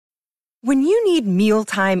When you need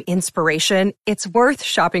mealtime inspiration, it's worth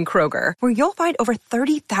shopping Kroger, where you'll find over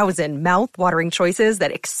 30,000 mouth-watering choices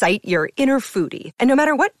that excite your inner foodie. And no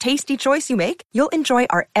matter what tasty choice you make, you'll enjoy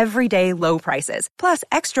our everyday low prices, plus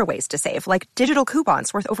extra ways to save, like digital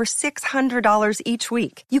coupons worth over $600 each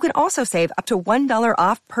week. You can also save up to $1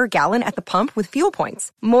 off per gallon at the pump with fuel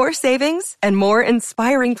points. More savings and more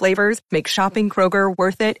inspiring flavors make shopping Kroger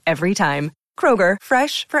worth it every time. Kroger,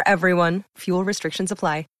 fresh for everyone. Fuel restrictions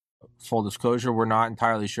apply. Full disclosure, we're not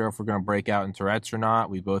entirely sure if we're going to break out in Tourette's or not.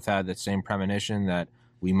 We both had that same premonition that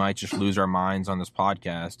we might just lose our minds on this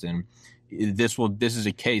podcast. And this is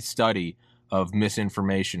a case study of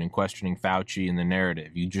misinformation and questioning Fauci and the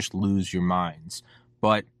narrative. You just lose your minds.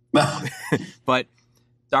 But but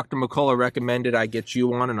Dr. McCullough recommended I get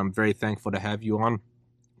you on, and I'm very thankful to have you on.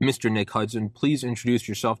 Mr. Nick Hudson, please introduce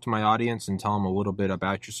yourself to my audience and tell them a little bit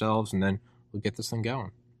about yourselves, and then we'll get this thing going.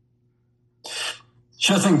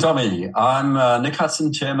 Sure thing, Tommy. I'm Nick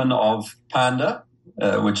Hudson, chairman of PANDA,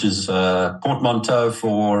 which is portmanteau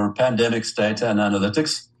for Pandemics Data and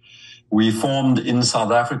Analytics. We formed in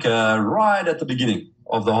South Africa right at the beginning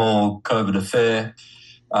of the whole COVID affair,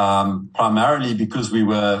 primarily because we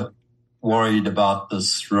were worried about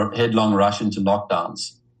this headlong rush into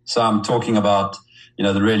lockdowns. So I'm talking about,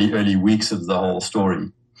 the really early weeks of the whole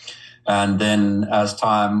story. And then as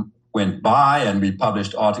time went by and we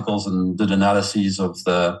published articles and did analyses of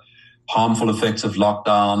the harmful effects of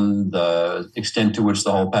lockdown, the extent to which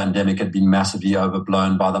the whole pandemic had been massively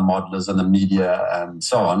overblown by the modelers and the media and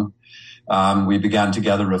so on, we began to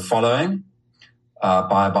gather a following.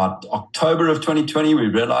 By about October of 2020, we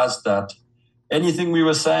realized that anything we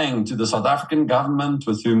were saying to the South African government,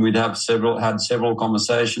 with whom we'd had several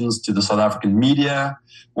conversations, to the South African media,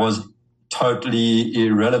 was totally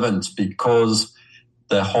irrelevant because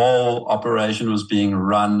the whole operation was being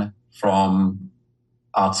run from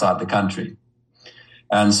outside the country.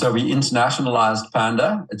 And so we internationalized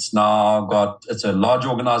PANDA. It's a large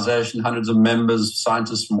organization, hundreds of members,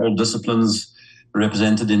 scientists from all disciplines,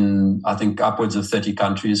 represented in, I think, upwards of 30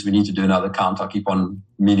 countries. We need to do another count. I keep on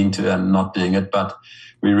meaning to and not doing it, but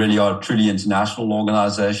we really are a truly international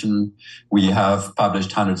organization. We have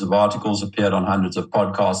published hundreds of articles, appeared on hundreds of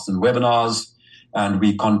podcasts and webinars, and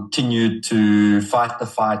we continue to fight the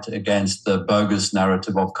fight against the bogus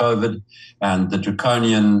narrative of COVID and the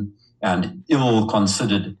draconian and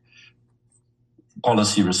ill-considered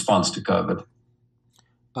policy response to COVID.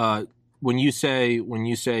 When you say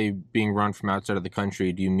being run from outside of the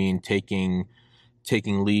country, do you mean taking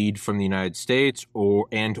lead from the United States or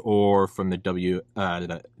from the WHO?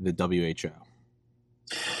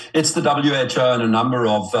 It's the WHO and a number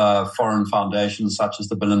of foreign foundations, such as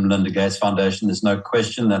the Bill and Melinda Gates Foundation. There's no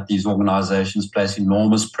question that these organizations place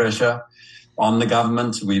enormous pressure on the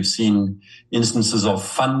government. We've seen instances of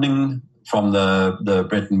funding from the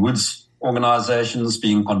Bretton Woods organizations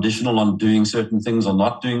being conditional on doing certain things or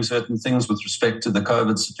not doing certain things with respect to the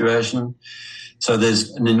COVID situation. So there's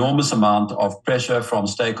an enormous amount of pressure from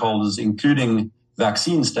stakeholders, including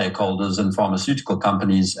vaccine stakeholders and pharmaceutical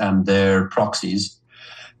companies and their proxies.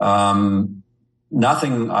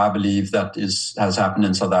 Nothing, I believe, that has happened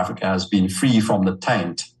in South Africa has been free from the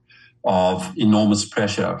taint of enormous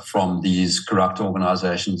pressure from these corrupt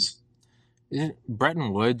organizations.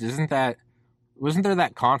 Bretton Woods, wasn't there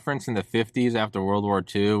that conference in the 50s after World War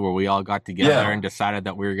II where we all got together and decided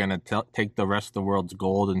that we were going to take the rest of the world's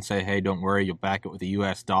gold and say, hey, don't worry, you'll back it with a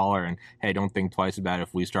U.S. dollar, and hey, don't think twice about it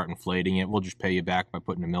if we start inflating it. We'll just pay you back by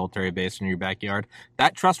putting a military base in your backyard.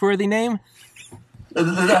 That trustworthy name?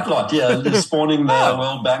 That lot, yeah, spawning the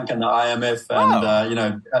World Bank and the IMF,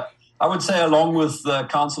 and I would say, along with the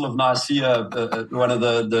Council of Nicaea, one of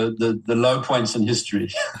the low points in history.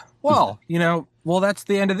 Well, that's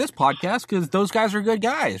the end of this podcast because those guys are good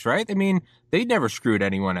guys, right? I mean, they never screwed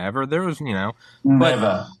anyone ever. There was,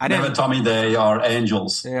 never, Tommy. They are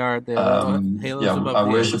angels. They are halos above. I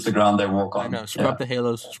worship the ground they walk on. I know. Scrub the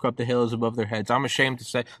halos above their heads. I'm ashamed to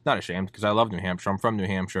say, not ashamed because I love New Hampshire. I'm from New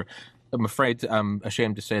Hampshire. I'm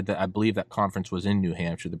ashamed to say that I believe that conference was in New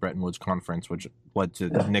Hampshire, the Bretton Woods Conference, which led to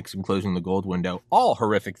Nixon closing the gold window. All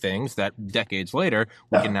horrific things that decades later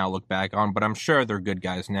we can now look back on, but I'm sure they're good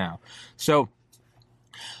guys now. So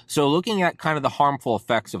looking at kind of the harmful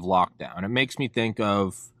effects of lockdown, it makes me think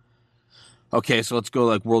of, okay, so let's go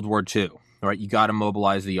like World War II. All right, you got to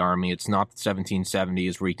mobilize the army. It's not the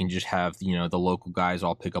 1770s where you can just have, the local guys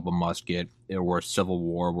all pick up a musket, or Civil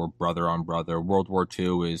War where brother on brother. World War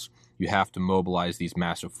II is you have to mobilize these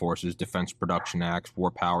massive forces, Defense Production Acts, War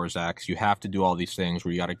Powers Acts. You have to do all these things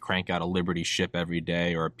where you got to crank out a Liberty ship every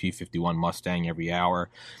day or a P-51 Mustang every hour.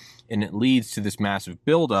 And it leads to this massive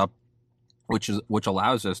buildup which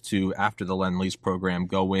allows us to, after the Lend-Lease program,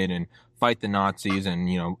 go in and fight the Nazis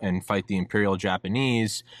and fight the Imperial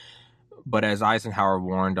Japanese. But as Eisenhower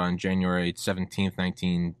warned on January 17th,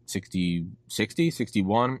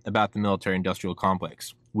 1961, about the military-industrial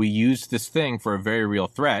complex, we used this thing for a very real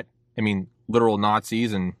threat. I mean, literal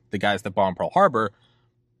Nazis and the guys that bombed Pearl Harbor.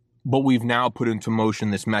 But we've now put into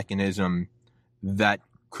motion this mechanism that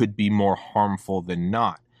could be more harmful than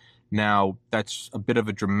not. Now, that's a bit of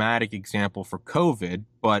a dramatic example for COVID,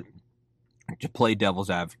 but to play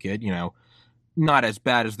devil's advocate, not as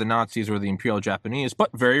bad as the Nazis or the Imperial Japanese,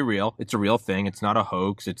 but very real. It's a real thing. It's not a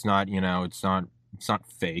hoax. It's not, it's not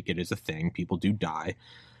fake. It is a thing. People do die.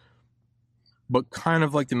 But kind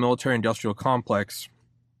of like the military-industrial complex,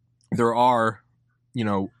 there are,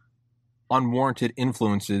 unwarranted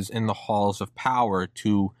influences in the halls of power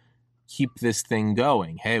to keep this thing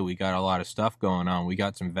going. Hey, we got a lot of stuff going on. We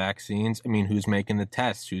got some vaccines. I mean, who's making the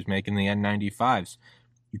tests? Who's making the N95s?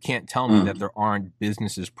 You can't tell me that there aren't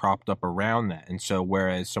businesses propped up around that. And so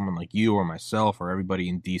whereas someone like you or myself or everybody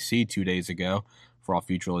in DC 2 days ago, for all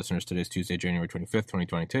future listeners, today's Tuesday, January 25th,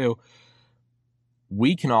 2022,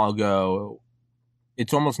 we can all go,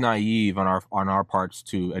 it's almost naive on our parts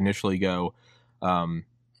to initially go,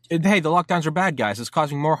 hey, the lockdowns are bad, guys. It's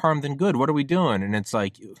causing more harm than good. What are we doing? And it's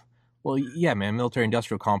like, well, yeah, man,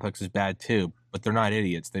 military-industrial complex is bad too, but they're not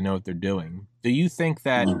idiots. They know what they're doing. Do you think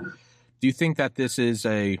that this is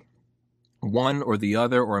a one or the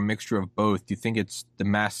other or a mixture of both? Do you think it's the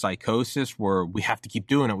mass psychosis where we have to keep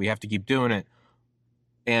doing it,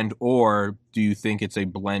 and or do you think it's a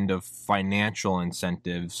blend of financial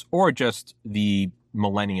incentives or just the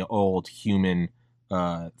millennia-old human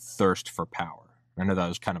thirst for power? I know that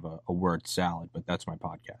was kind of a word salad, but that's my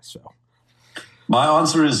podcast. So my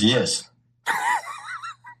answer is yes.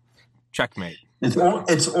 Checkmate. It's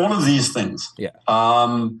all of these things. Yeah.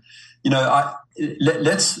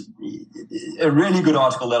 Let's a really good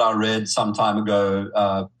article that I read some time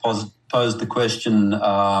ago posed the question,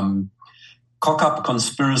 cock-up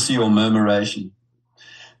conspiracy or murmuration.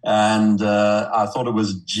 And I thought it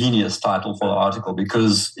was a genius title for the article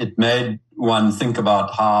because it made one think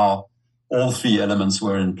about how all three elements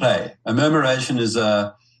were in play. A murmuration is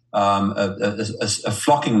a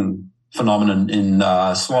flocking phenomenon in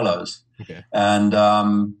swallows. Okay. And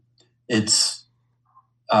it's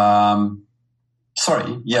I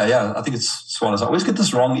think it's swallows. I always get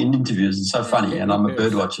this wrong in interviews. It's so funny, and I'm a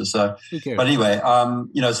bird watcher. So, but anyway,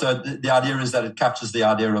 so the idea is that it captures the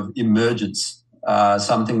idea of emergence,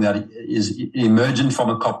 something that is emergent from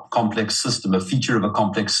a complex system, a feature of a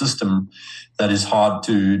complex system that is hard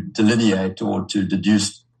to delineate or to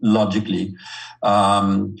deduce logically,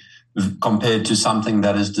 compared to something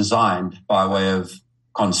that is designed by way of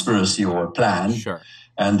conspiracy or a plan. Sure.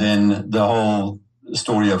 And then the whole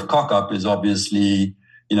story of cock-up is obviously,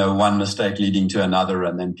 one mistake leading to another,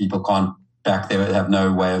 and then people can't have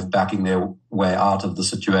no way of backing their way out of the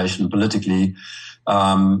situation politically.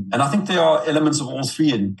 And I think there are elements of all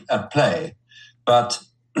three at play. But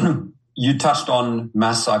you touched on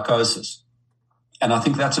mass psychosis. And I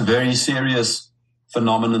think that's a very serious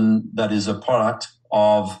phenomenon that is a product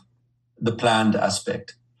of the planned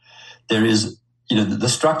aspect. There is, the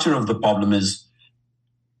structure of the problem is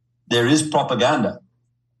there is propaganda.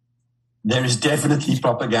 There is definitely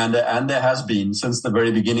propaganda, and there has been since the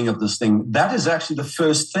very beginning of this thing. That is actually the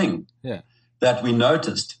first thing that we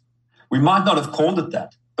noticed. We might not have called it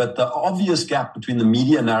that, but the obvious gap between the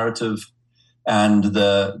media narrative and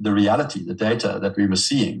the reality, the data that we were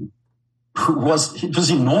seeing,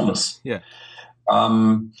 was enormous. Yeah.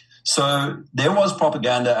 So there was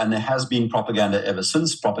propaganda, and there has been propaganda ever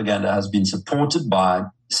since. Propaganda has been supported by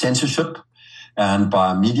censorship and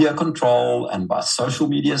by media control and by social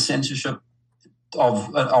media censorship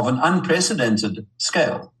of an unprecedented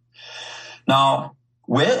scale. Now,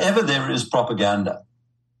 wherever there is propaganda,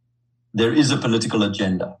 there is a political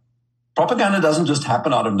agenda. Propaganda doesn't just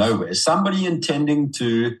happen out of nowhere. Somebody intending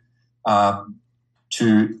to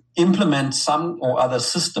implement some or other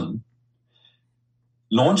system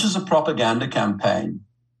launches a propaganda campaign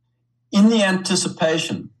in the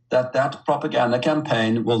anticipation that that propaganda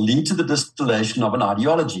campaign will lead to the distillation of an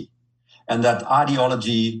ideology, and that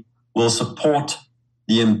ideology will support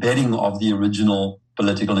the embedding of the original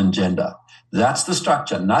political agenda. That's the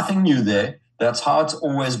structure. Nothing new there. That's how it's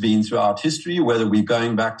always been throughout history, whether we're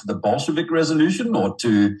going back to the Bolshevik Revolution or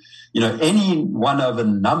to, any one of a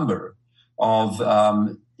number of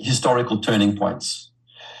historical turning points.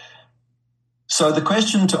 So the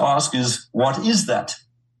question to ask is, what is that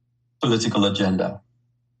political agenda?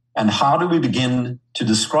 And how do we begin to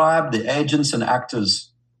describe the agents and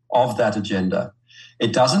actors of that agenda?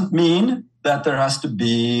 It doesn't mean that there has to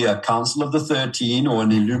be a Council of the 13 or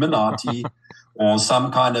an Illuminati or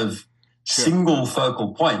some kind of single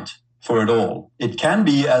focal point for it all. It can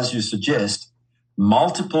be, as you suggest,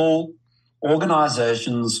 multiple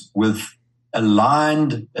organizations with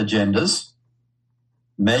aligned agendas.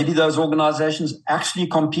 Maybe those organizations actually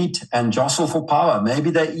compete and jostle for power. Maybe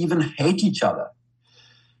they even hate each other.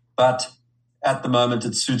 But at the moment,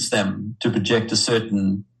 it suits them to project a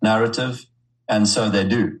certain narrative, and so they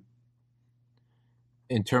do.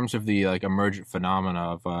 In terms of the emergent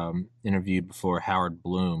phenomena, I've interviewed before Howard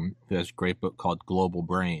Bloom, who has a great book called Global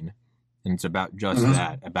Brain, and it's about just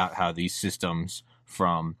that, about how these systems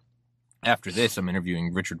from. After this, I'm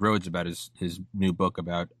interviewing Richard Rhodes about his new book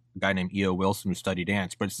about a guy named E.O. Wilson who studied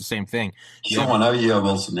ants, but it's the same thing. I know E.O.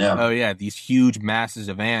 Wilson, yeah. Oh, yeah, these huge masses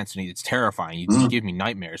of ants, and it's terrifying. You just give me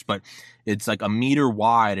nightmares, but it's like a meter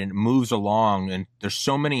wide, and it moves along, and there's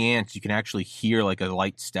so many ants, you can actually hear like a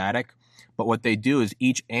light static. But what they do is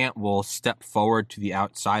each ant will step forward to the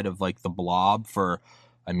outside of like the blob for,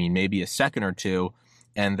 maybe a second or two,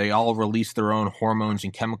 and they all release their own hormones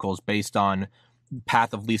and chemicals based on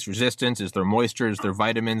path of least resistance. Is there moisture, is there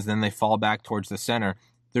vitamins, then they fall back towards the center.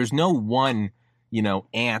 There's no one,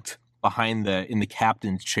 ant behind in the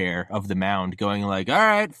captain's chair of the mound going like, all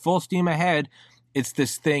right, full steam ahead. It's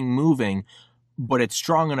this thing moving, but it's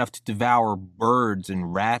strong enough to devour birds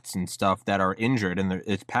and rats and stuff that are injured in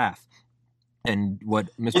its path. And what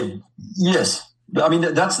Mr. Yes.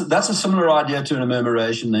 That's a similar idea to an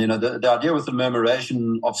murmuration. The idea with the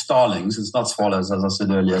murmuration of starlings, it's not swallows, as I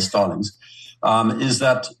said earlier, starlings, is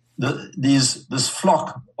that this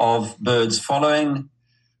flock of birds following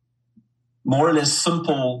more or less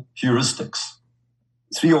simple heuristics,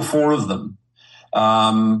 3 or 4 of them,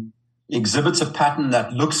 exhibits a pattern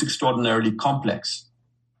that looks extraordinarily complex.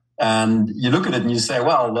 And you look at it and you say,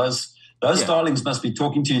 well, those starlings must be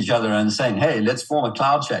talking to each other and saying, hey, let's form a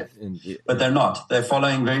cloud shape. But they're not. They're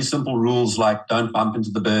following very simple rules like don't bump into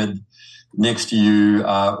the bird next to you,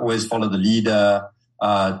 always follow the leader,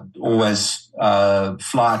 always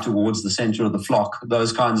fly towards the center of the flock,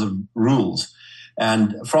 those kinds of rules.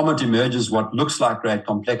 And from it emerges what looks like great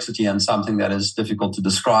complexity and something that is difficult to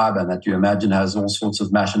describe and that you imagine has all sorts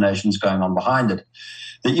of machinations going on behind it.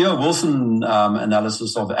 The E.O. Wilson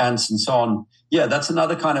analysis of ants and so on, yeah, that's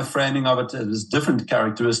another kind of framing of it. There's different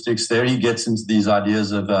characteristics. There he gets into these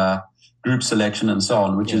ideas of group selection and so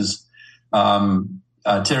on, which is a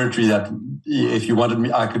territory that, if you wanted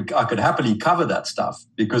me, I could happily cover that stuff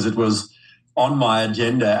because it was on my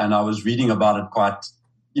agenda and I was reading about it quite,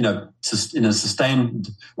 in a sustained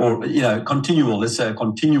or, continual, let's say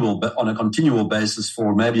but on a continual basis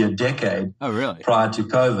for maybe a decade. Oh, really? Prior to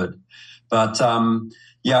COVID. But,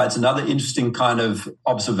 it's another interesting kind of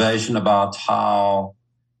observation about how,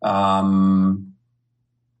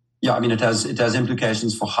 it has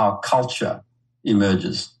implications for how culture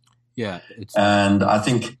emerges. Yeah. And I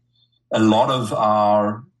think a lot of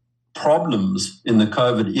our problems in the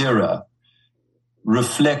COVID era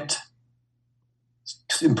reflect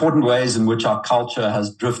important ways in which our culture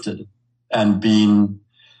has drifted and been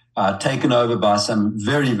taken over by some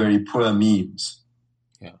very, very poor memes.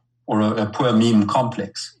 Or a poor meme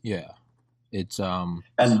complex. Yeah. It's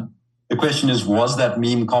And the question is, was that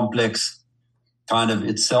meme complex kind of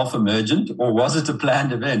itself emergent, or was it a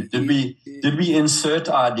planned event? Did we insert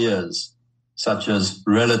ideas such as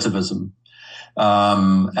relativism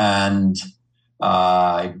and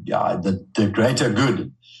the greater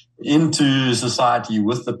good into society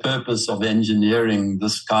with the purpose of engineering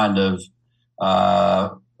this kind of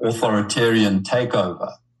authoritarian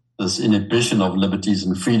takeover? This inhibition of liberties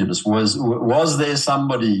and freedoms. Was there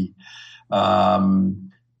somebody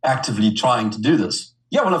actively trying to do this?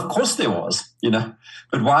 Yeah, well, of course there was,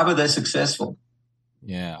 but why were they successful?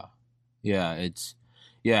 Yeah. It's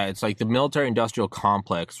like the military-industrial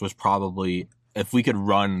complex was probably, if we could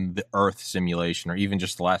run the Earth simulation or even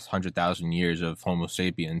just the last 100,000 years of Homo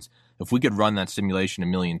sapiens, if we could run that simulation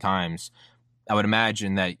 1,000,000 times, I would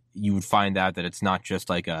imagine that you would find out that it's not just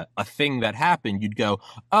like a thing that happened. You'd go,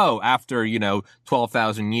 oh, after,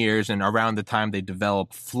 12,000 years and around the time they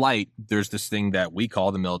develop flight, there's this thing that we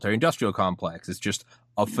call the military-industrial complex. It's just,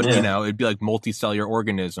 it'd be like multicellular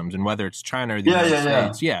organisms, and whether it's China or the United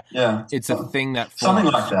States. Yeah. It's a thing that forms.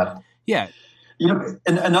 Something like that. Yeah. And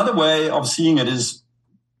another way of seeing it is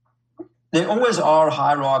there always are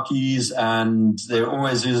hierarchies and there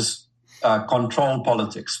always is control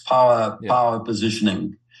politics, power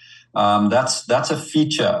positioning. That's a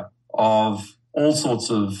feature of all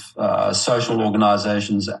sorts of social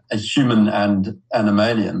organizations, human and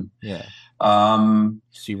animalian. Yeah.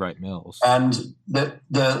 C. Wright Mills. And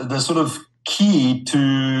the sort of key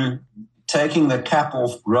to taking the cap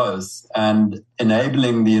off growth and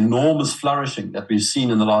enabling the enormous flourishing that we've seen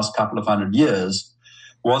in the last couple of 100 years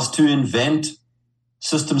was to invent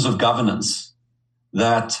systems of governance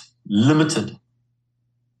that limited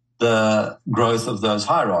the growth of those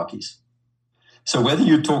hierarchies. So whether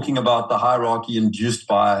you're talking about the hierarchy induced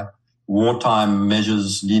by wartime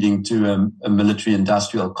measures leading to a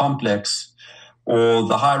military-industrial complex, or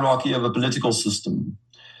the hierarchy of a political system,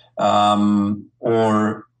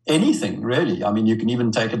 or anything really. I mean, you can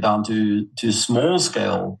even take it down to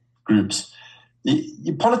small-scale groups.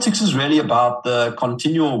 Politics is really about the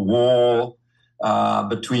continual war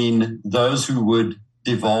between those who would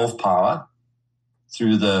devolve power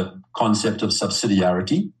through the concept of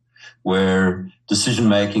subsidiarity, where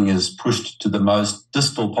decision-making is pushed to the most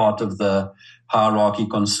distal part of the hierarchy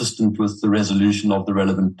consistent with the resolution of the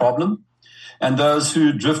relevant problem, and those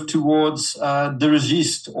who drift towards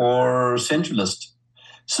dirigiste or centralist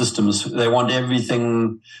systems. They want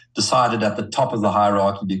everything decided at the top of the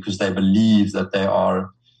hierarchy because they believe that they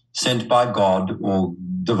are sent by God or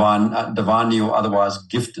divinely or otherwise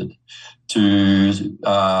gifted to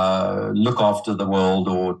look after the world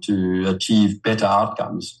or to achieve better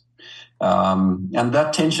outcomes. And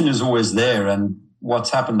that tension is always there. And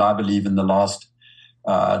what's happened, I believe, in the last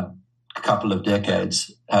couple of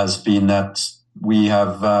decades has been that we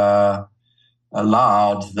have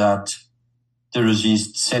allowed that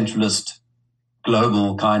dirigiste, centralist,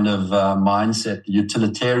 global kind of mindset,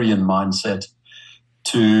 utilitarian mindset,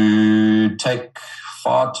 to take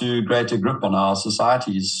far too great a grip on our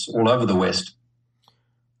societies all over the West.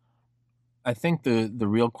 I think the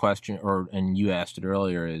real question, and you asked it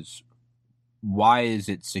earlier, is why is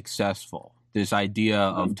it successful? This idea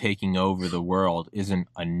of taking over the world isn't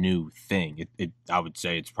a new thing. I would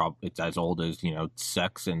say it's as old as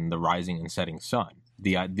sex and the rising and setting sun.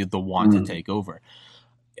 The want to take over.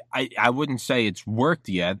 I wouldn't say it's worked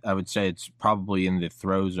yet. I would say it's probably in the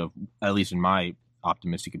throes of, at least in my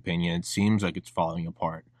optimistic opinion, it seems like it's falling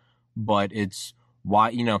apart. But it's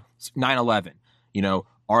why 9/11.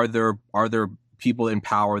 Are there people in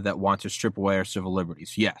power that want to strip away our civil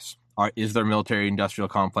liberties? Yes. Is there military industrial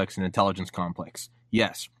complex and intelligence complex?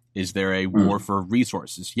 Yes. Is there a war for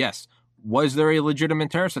resources? Yes. Was there a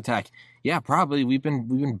legitimate terrorist attack? Yeah, probably. We've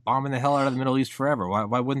been bombing the hell out of the Middle East forever.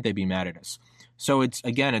 Why wouldn't they be mad at us? So it's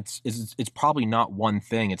probably not one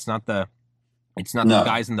thing. It's not the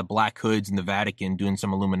guys in the black hoods in the Vatican doing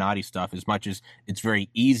some Illuminati stuff, as much as it's very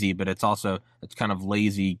easy, but it's kind of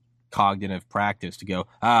lazy cognitive practice to go,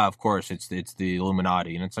 of course it's the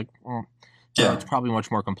Illuminati, and it's like, it's probably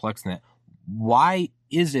much more complex than that. Why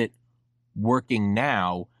is it working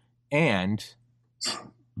now, and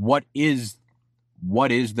what is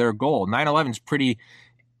their goal? 9/11 is pretty.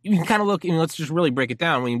 You can kind of look. Let's just really break it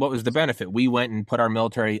down. What was the benefit? We went and put our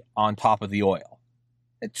military on top of the oil.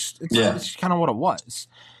 It's kind of what it was.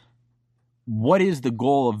 What is the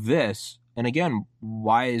goal of this? And again,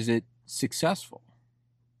 why is it successful?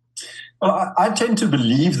 Well, I tend to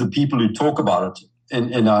believe the people who talk about it,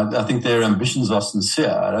 and I think their ambitions are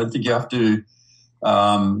sincere. I don't think you have to.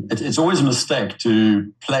 It's always a mistake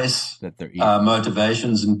to place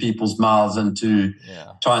motivations in people's mouths and to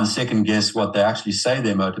try and second guess what they actually say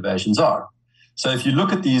their motivations are. So if you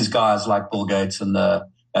look at these guys like Bill Gates and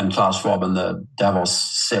Klaus Schwab and the Davos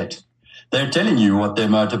set, they're telling you what their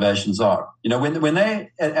motivations are. When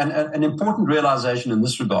they an important realization in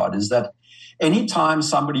this regard is that anytime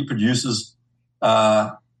somebody produces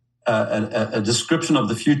a description of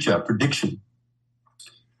the future, a prediction,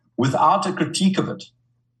 without a critique of it,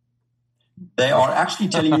 they are actually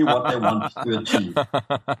telling you what they want to achieve.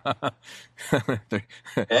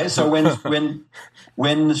 Okay? So when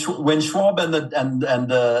Schwab and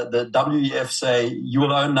the WEF say you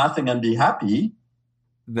will own nothing and be happy,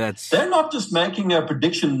 they're not just making a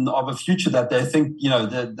prediction of a future that they think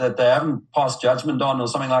that they haven't passed judgment on or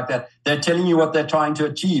something like that. They're telling you what they're trying to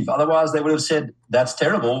achieve. Otherwise, they would have said that's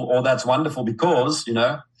terrible or that's wonderful because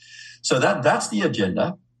So that's the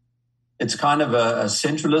agenda. It's kind of a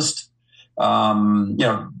centralist,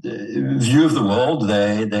 view of the world.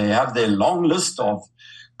 They have their long list of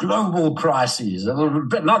global crises.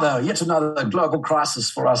 Yet another global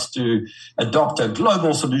crisis for us to adopt a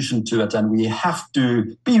global solution to it, and we have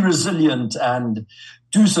to be resilient and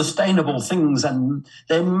do sustainable things, and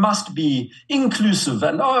they must be inclusive.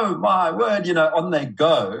 And oh my word, on they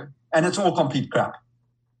go, and it's all complete crap.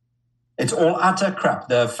 It's all utter crap.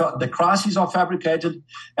 The crises are fabricated,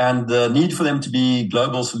 and the need for them to be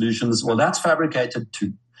global solutions, well, that's fabricated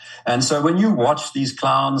too. And so when you watch these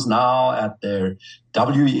clowns now at their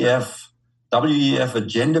WEF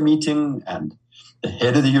agenda meeting, and the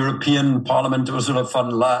head of the European Parliament, Ursula von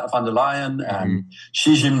der Leyen, and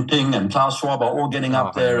Xi Jinping and Klaus Schwab are all getting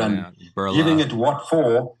up there and giving it what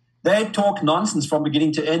for. They talk nonsense from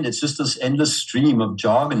beginning to end. It's just this endless stream of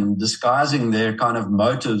jargon disguising their kind of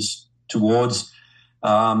motives towards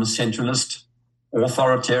centralist,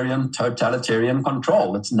 authoritarian, totalitarian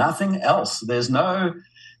control. It's nothing else. There's no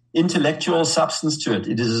intellectual substance to it.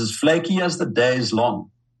 It is as flaky as the day is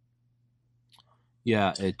long.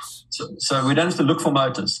 Yeah, it's... So we don't have to look for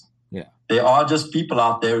motives. Yeah. There are just people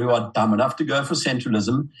out there who are dumb enough to go for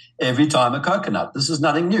centralism every time a coconut. This is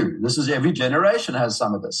nothing new. This is every generation has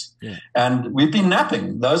some of this. Yeah. And we've been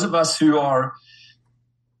napping. Those of us who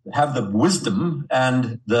have the wisdom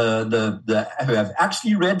and who have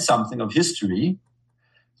actually read something of history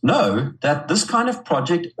know that this kind of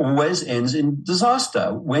project always ends in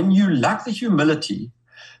disaster. When you lack the humility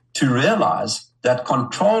to realize that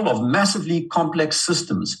control of massively complex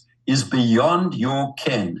systems is beyond your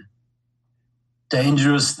ken,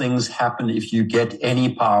 dangerous things happen if you get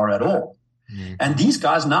any power at all. And these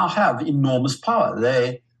guys now have enormous power.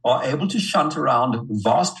 They are able to shunt around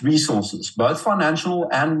vast resources, both financial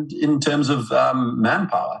and in terms of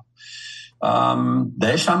manpower.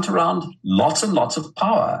 They shunt around lots and lots of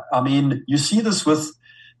power. I mean, you see this with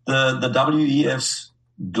the WEF's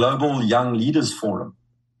Global Young Leaders Forum.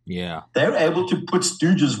 Yeah. They're able to put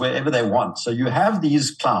stooges wherever they want. So you have these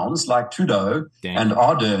clowns like Trudeau and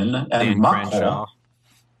Ardern and Macron.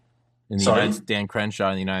 Dan Crenshaw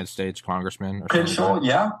in the United States, congressman. Crenshaw,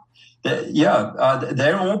 yeah.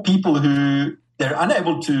 They're all people who they're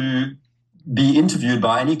unable to be interviewed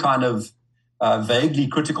by any kind of vaguely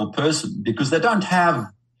critical person because they don't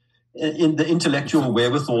have in the intellectual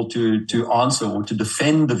wherewithal to answer or to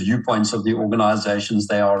defend the viewpoints of the organizations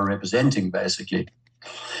they are representing, basically.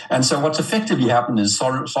 And so what's effectively happened is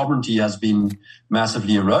sovereignty has been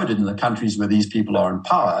massively eroded in the countries where these people are in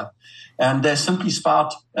power. And they simply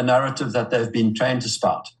spout a narrative that they've been trained to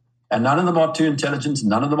spout. And none of them are too intelligent,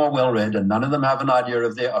 none of them are well-read, and none of them have an idea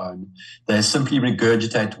of their own. They simply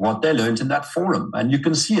regurgitate what they learned in that forum. And you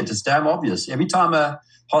can see it. It's damn obvious. Every time a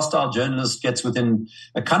hostile journalist gets within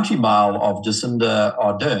a country mile of Jacinda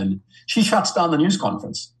Ardern, she shuts down the news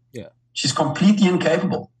conference. Yeah. She's completely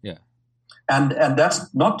incapable. Yeah. And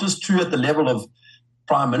that's not just true at the level of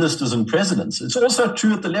prime ministers and presidents. It's also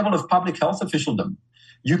true at the level of public health officialdom.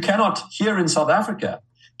 You cannot, here in South Africa,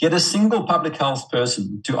 get a single public health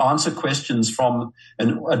person to answer questions from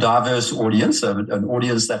a diverse audience, an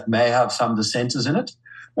audience that may have some dissenters in it,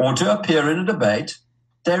 or to appear in a debate.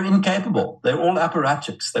 They're incapable. They're all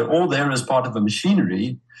apparatchiks. They're all there as part of a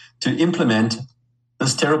machinery to implement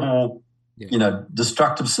this terrible,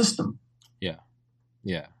 destructive system. Yeah.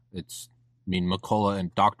 Yeah. McCullough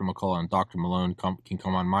and Dr. Malone can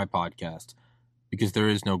come on my podcast because there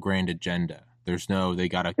is no grand agenda. They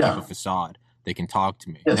got to keep a facade. They can talk to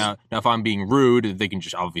me. Yes. Now, if I'm being rude, they can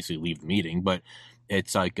just obviously leave the meeting, but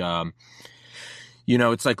it's like,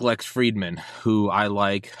 it's like Lex Friedman, who I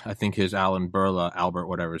like. I think his Albert,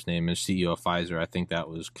 whatever his name is, CEO of Pfizer. I think that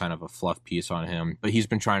was kind of a fluff piece on him, but he's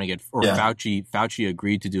been trying to get, Fauci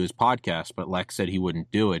agreed to do his podcast, but Lex said he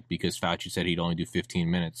wouldn't do it because Fauci said he'd only do 15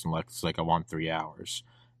 minutes. And Lex is like, I want 3 hours.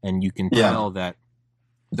 And you can tell that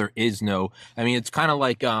there is it's kind of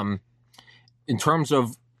like, in terms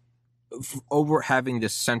of over having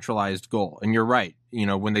this centralized goal. And you're right.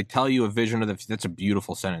 When they tell you a vision of that's a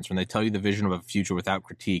beautiful sentence. When they tell you the vision of a future without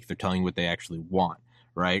critique, they're telling you what they actually want.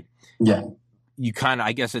 Right. Yeah. You kind of,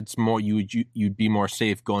 I guess it's more, you'd be more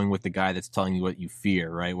safe going with the guy that's telling you what you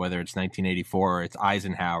fear, right? Whether it's 1984 or it's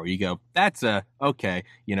Eisenhower, you go, that's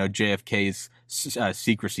JFK's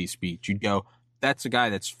secrecy speech. You'd go, that's a guy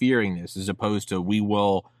that's fearing this, as opposed to we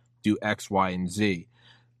will do X, Y, and Z.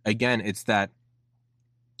 Again, it's the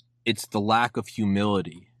lack of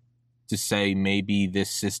humility to say maybe this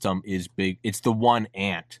system is big. It's the one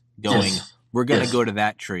ant going, we're going to go to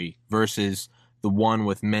that tree versus the one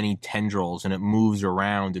with many tendrils and it moves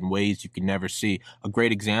around in ways you can never see. A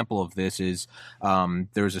great example of this is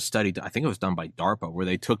there was a study, I think it was done by DARPA, where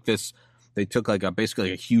they took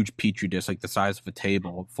basically a huge petri dish, like the size of a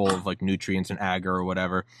table, full of like nutrients and agar or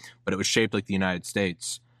whatever, but it was shaped like the United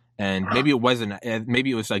States. And maybe it wasn't.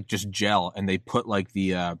 Maybe it was like just gel, and they put like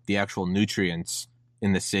the actual nutrients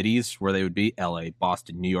in the cities where they would be: L.A.,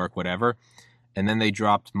 Boston, New York, whatever. And then they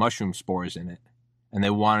dropped mushroom spores in it, and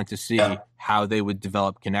they wanted to see how they would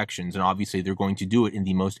develop connections. And obviously, they're going to do it in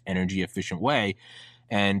the most energy efficient way.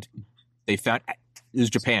 And they found it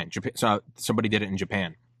was Japan. So somebody did it in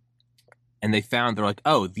Japan. And they found, they're like,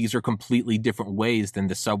 oh, these are completely different ways than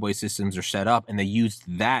the subway systems are set up. And they used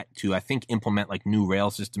that to, I think, implement like new rail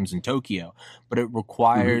systems in Tokyo. But it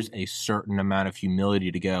requires a certain amount of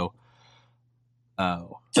humility to go,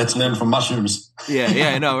 oh. Let's learn from mushrooms.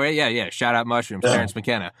 Yeah, I know, right? Yeah. Shout out mushrooms, Terrence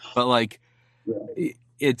McKenna. But like,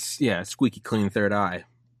 it's, squeaky clean third eye.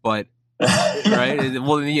 But, right?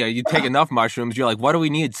 Well, yeah, you take enough mushrooms, you're like, what do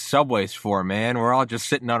we need subways for, man? We're all just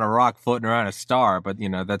sitting on a rock floating around a star. But,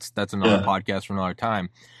 that's another podcast for another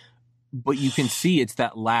time. But you can see it's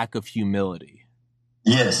that lack of humility.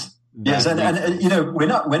 Yes. And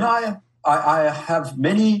when I have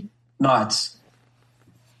many nights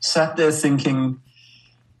sat there thinking,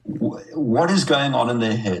 what is going on in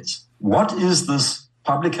their heads? What is this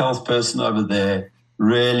public health person over there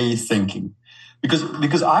really thinking?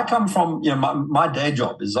 Because I come from, my day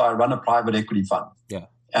job is I run a private equity fund. Yeah.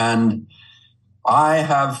 And I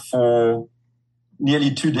have for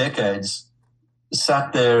nearly 2 decades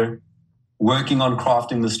sat there working on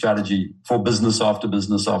crafting the strategy for business after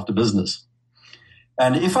business after business.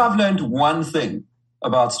 And if I've learned one thing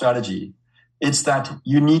about strategy, it's that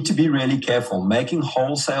you need to be really careful. Making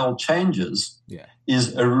wholesale changes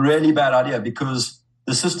is a really bad idea because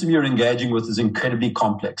the system you're engaging with is incredibly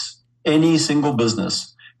complex. Any single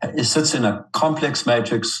business sits in a complex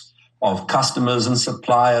matrix of customers and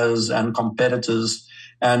suppliers and competitors,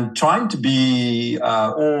 and trying to be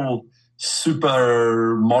all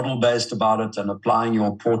super model-based about it and applying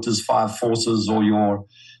your Porter's 5 forces or your,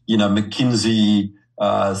 McKinsey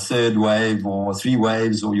third wave or 3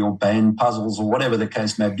 waves or your Bain puzzles or whatever the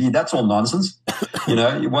case may be, that's all nonsense.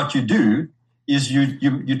 What you do is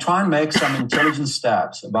you try and make some intelligent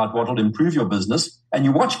stabs about what will improve your business, and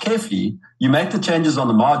you watch carefully, you make the changes on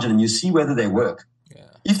the margin, and you see whether they work. Yeah.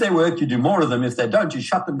 If they work, you do more of them. If they don't, you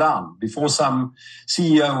shut them down before some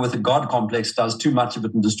CEO with a God complex does too much of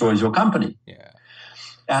it and destroys your company. Yeah.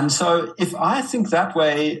 And so if I think that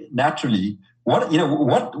way naturally, what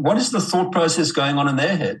is the thought process going on in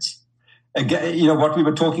their heads? Again, what we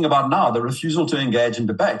were talking about now, the refusal to engage in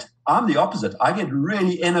debate. I'm the opposite. I get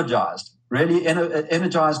really energized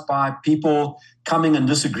by people coming and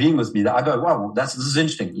disagreeing with me. I go, wow, this is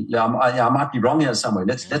interesting. I might be wrong here somewhere.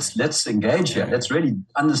 Let's engage here. Let's really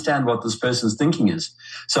understand what this person's thinking is.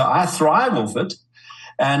 So I thrive off it,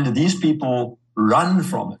 and these people run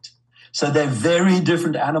from it. So they're very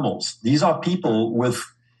different animals. These are people with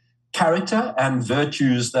character and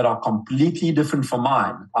virtues that are completely different from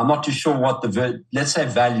mine. I'm not too sure what let's say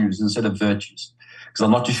values instead of virtues, because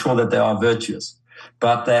I'm not too sure that they are virtuous.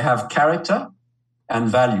 But they have character and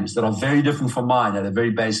values that are very different from mine at a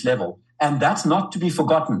very base level. And that's not to be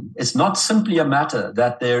forgotten. It's not simply a matter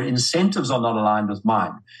that their incentives are not aligned with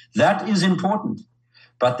mine. That is important.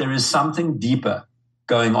 But there is something deeper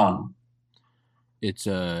going on. It's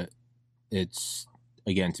again,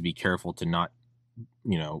 to be careful to not,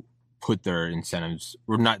 put their incentives,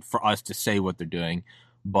 or not for us to say what they're doing.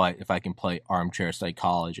 But if I can play armchair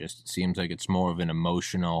psychologist, it seems like it's more of an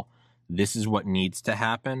emotional, this is what needs to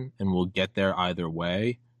happen, and we'll get there either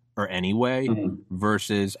way or anyway,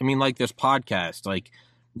 versus, like this podcast,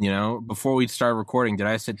 before we started recording, did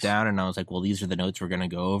I sit down and I was like, well, these are the notes we're going to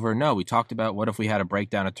go over? No, we talked about what if we had a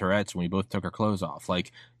breakdown of Tourette's when we both took our clothes off. I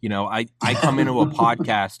come into a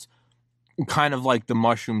podcast kind of like the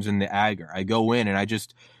mushrooms and the agar. I go in and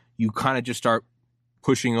you kind of just start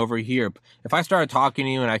pushing over here. If I started talking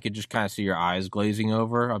to you and I could just kind of see your eyes glazing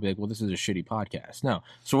over, I'll be like, well, this is a shitty podcast. No.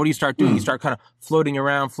 So what do you start doing? You start kind of floating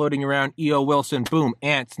around, E.O. Wilson, boom,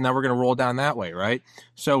 ants. Now we're going to roll down that way, right?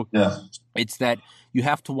 So it's that you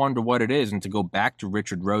have to wonder what it is. And to go back to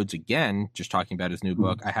Richard Rhodes again, just talking about his new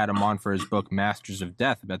book, I had him on for his book, Masters of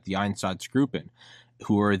Death, about the Einsatzgruppen,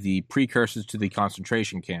 who are the precursors to the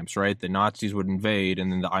concentration camps, right? The Nazis would invade,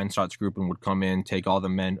 and then the Einsatzgruppen would come in, take all the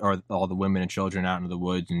men or all the women and children out into the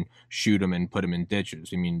woods and shoot them and put them in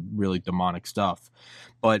ditches. Really demonic stuff.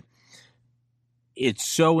 But it's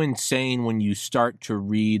so insane when you start to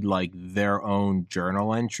read their own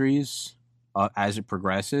journal entries as it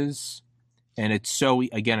progresses. And it's so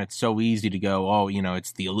easy to go, oh,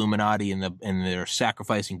 it's the Illuminati and they're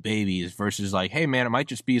sacrificing babies, versus hey, man, it might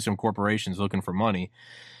just be some corporations looking for money.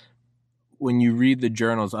 When you read the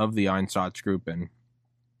journals of the Einsatzgruppen,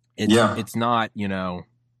 it's not,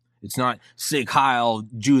 it's not Sieg Heil,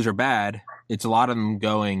 Jews are bad. It's a lot of them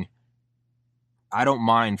going, I don't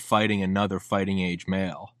mind fighting another fighting age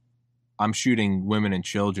male. I'm shooting women and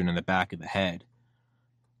children in the back of the head.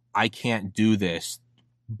 I can't do this.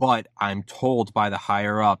 But I'm told by the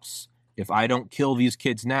higher-ups, if I don't kill these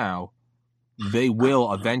kids now, they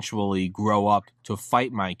will eventually grow up to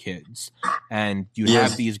fight my kids. And you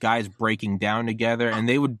have these guys breaking down together, and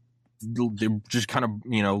they would they're just kind of,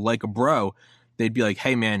 like a bro, they'd be like,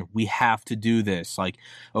 hey man, we have to do this. Like,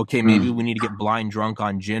 okay, maybe we need to get blind drunk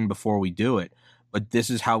on gin before we do it, but this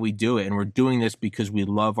is how we do it. And we're doing this because we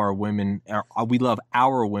love our women. We love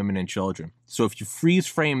our women and children. So if you freeze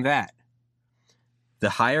frame that, the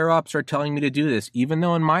higher ups are telling me to do this, even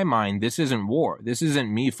though in my mind, this isn't war. This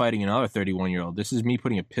isn't me fighting another 31-year-old. This is me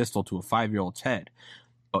putting a pistol to a 5-year-old's head.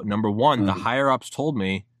 But number one, the higher ups told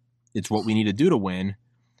me it's what we need to do to win.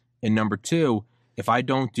 And number two, if I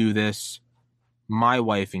don't do this, my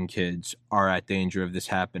wife and kids are at danger of this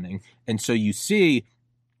happening. And so you see,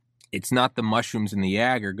 it's not the mushrooms and the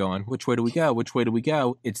Jaeger going, which way do we go? Which way do we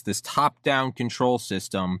go? It's this top-down control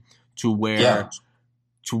system to where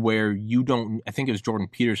you don't. I think it was Jordan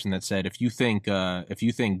Peterson that said, if you think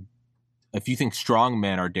strong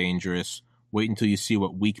men are dangerous, wait until you see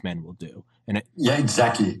what weak men will do. And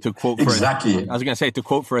exactly. To quote I was going to say, to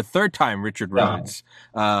quote for a third time, Richard Rhodes,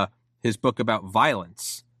 his book about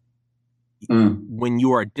violence. When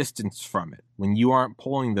you are distanced from it, when you aren't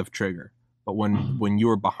pulling the trigger, but when you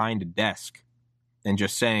are behind a desk and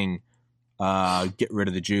just saying, get rid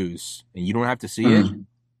of the Jews, and you don't have to see it,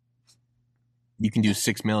 you can do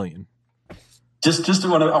 6 million. I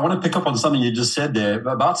want to pick up on something you just said there.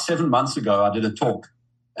 About 7 months ago, I did a talk,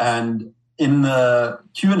 and in the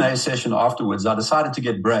Q&A session afterwards, I decided to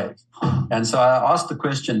get brave. And so I asked the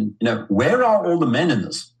question, where are all the men in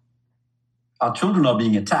this? Our children are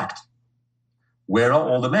being attacked. Where are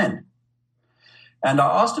all the men? And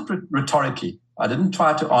I asked it rhetorically. I didn't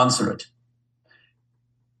try to answer it.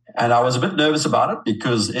 And I was a bit nervous about it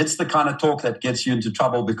because it's the kind of talk that gets you into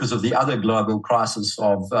trouble because of the other global crisis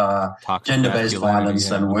of gender-based violence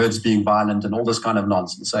and words being violent and all this kind of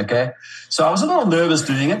nonsense, okay? So I was a little nervous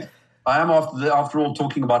doing it. I am, after all,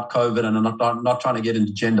 talking about COVID and I'm not trying to get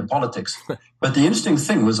into gender politics. But the interesting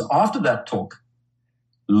thing was after that talk,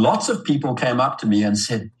 lots of people came up to me and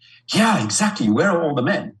said, yeah, exactly, where are all the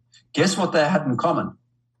men? Guess what they had in common?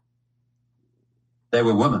 They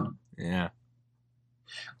were women. Yeah.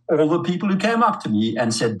 All the people who came up to me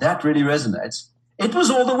and said, that really resonates, it was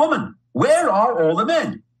all the women. Where are all the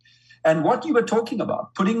men? And what you were talking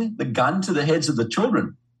about, putting the gun to the heads of the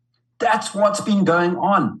children, that's what's been going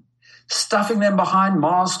on. Stuffing them behind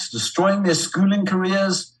masks, destroying their schooling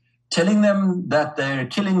careers, telling them that they're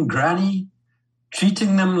killing granny,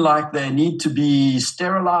 treating them like they need to be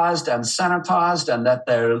sterilized and sanitized and that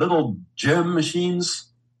they're little germ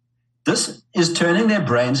machines. This is turning their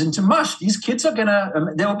brains into mush. These kids are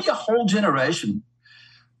there will be a whole generation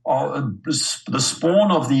of the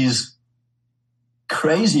spawn of these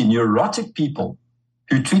crazy, neurotic people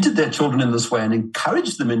who treated their children in this way and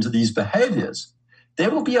encouraged them into these behaviors. There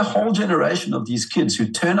will be a whole generation of these kids who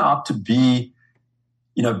turn out to be,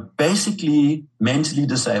 basically mentally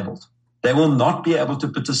disabled. They will not be able to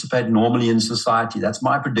participate normally in society. That's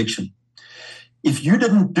my prediction. If you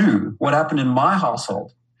didn't do what happened in my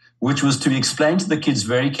household, which was to explain to the kids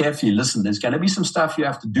very carefully, listen, there's going to be some stuff you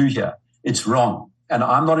have to do here. It's wrong, and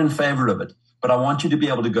I'm not in favor of it, but I want you to be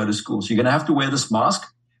able to go to school. So you're going to have to wear this mask.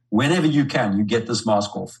 Whenever you can, you get this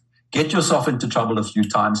mask off. Get yourself into trouble a few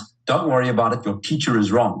times. Don't worry about it. Your teacher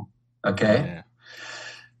is wrong, okay?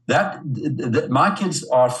 Yeah. My kids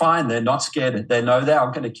are fine. They're not scared. They know they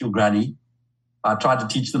aren't going to kill granny. I tried to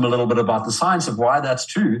teach them a little bit about the science of why that's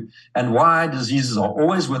true and why diseases are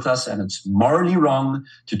always with us, and it's morally wrong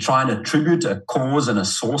to try and attribute a cause and a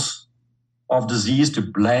source of disease, to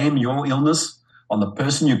blame your illness on the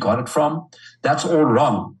person you got it from. That's all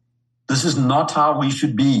wrong. This is not how we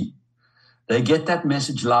should be. They get that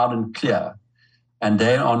message loud and clear, and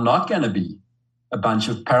they are not going to be a bunch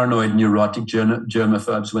of paranoid, neurotic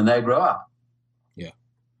germaphobes when they grow up.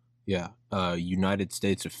 Yeah. United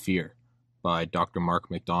States of Fear by Dr.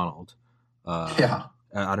 Mark McDonald. I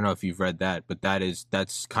don't know if you've read that, but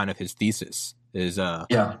that's kind of his thesis. Is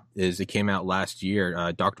it came out last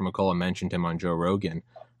year. Dr. McCullough mentioned him on Joe Rogan,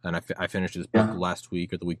 and I finished his book last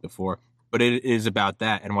week or the week before. But it is about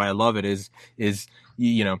that, and why I love it is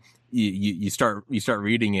you start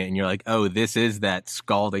reading it and you're like, oh, this is that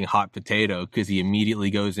scalding hot potato, because he immediately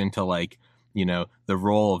goes into the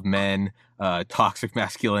role of men, toxic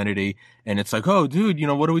masculinity, and it's like, oh, dude,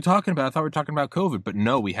 what are we talking about? I thought we were talking about COVID, but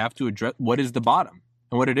no, we have to address what is the bottom,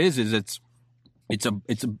 and what it is it's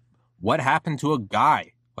what happened to a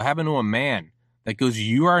guy, what happened to a man that goes,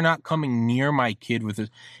 you are not coming near my kid with this.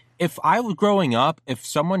 If I was growing up, if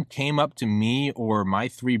someone came up to me or my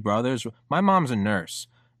 3 brothers, my mom's a nurse,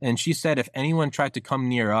 and she said if anyone tried to come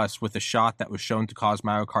near us with a shot that was shown to cause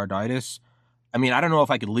myocarditis, I mean, I don't know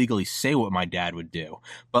if I could legally say what my dad would do,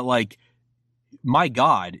 but my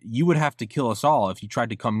God, you would have to kill us all if you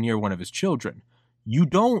tried to come near one of his children. You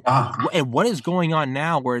don't, and what is going on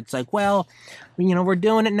now where it's like, well, we're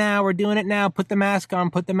doing it now, put the mask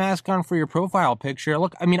on for your profile picture.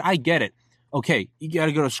 Look, I mean, I get it. Okay, you got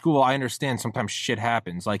to go to school. I understand sometimes shit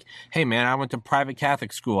happens. Like, hey, man, I went to private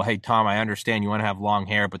Catholic school. Hey, Tom, I understand you want to have long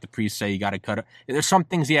hair, but the priests say you got to cut it. There's some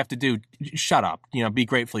things you have to do. Shut up. Be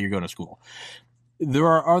grateful you're going to school. There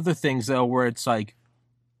are other things, though, where it's like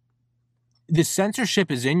the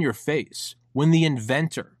censorship is in your face when the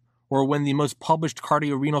inventor or when the most published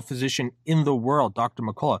cardiorenal physician in the world, Dr.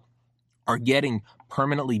 McCullough, are getting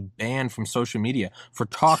permanently banned from social media for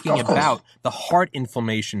talking about the heart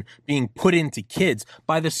inflammation being put into kids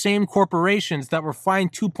by the same corporations that were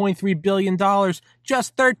fined $2.3 billion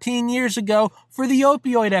just 13 years ago for the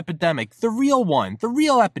opioid epidemic, the real one, the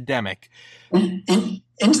real epidemic.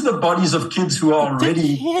 Into the bodies of kids who are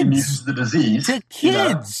already immune to the disease. To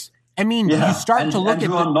kids. I mean, you start to look at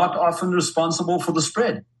who are not often responsible for the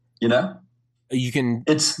spread. You can.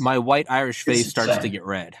 My white Irish face starts to get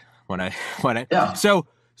red when I. Yeah. So.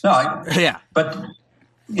 Yeah. But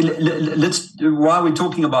while we're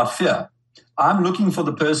talking about fear, I'm looking for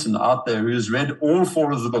the person out there who's read all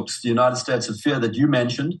 4 of the books, The United States of Fear that you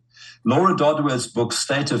mentioned, Laura Dodworth's book,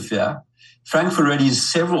 State of Fear, Frank Ferretti's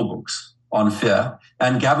several books on fear,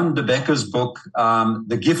 and Gavin DeBecker's book,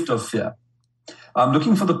 The Gift of Fear. I'm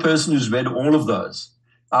looking for the person who's read all of those.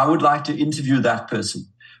 I would like to interview that person,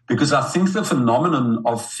 because I think the phenomenon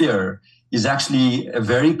of fear is actually a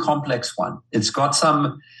very complex one. It's got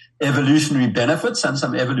some evolutionary benefits and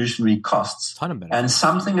some evolutionary costs. And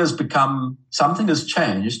something has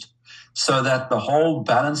changed so that the whole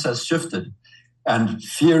balance has shifted. And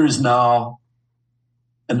fear is now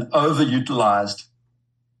an overutilized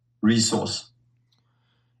resource.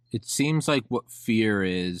 It seems like what fear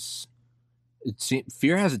is,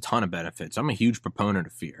 fear has a ton of benefits. I'm a huge proponent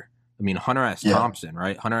of fear. I mean, Hunter S. Thompson,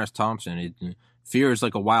 right? Hunter S. Thompson, fear is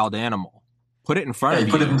like a wild animal. Put it in front of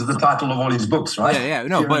you. Put it into the title of all his books, right? Yeah.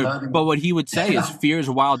 No, but what he would say is fear is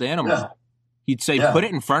a wild animal. Yeah. He'd say, put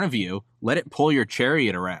it in front of you, let it pull your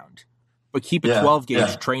chariot around, but keep a 12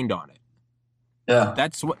 gauge trained on it. Yeah.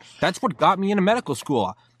 That's what got me into medical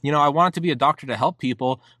school. I wanted to be a doctor to help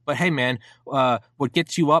people, but hey, man, what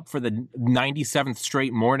gets you up for the 97th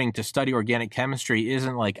straight morning to study organic chemistry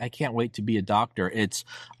isn't like, I can't wait to be a doctor. It's,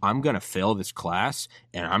 I'm going to fail this class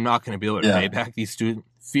and I'm not going to be able to pay back these students.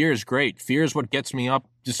 Fear is great. Fear is what gets me up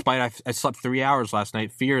despite I slept 3 hours last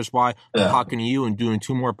night. Fear is why I'm talking to you and doing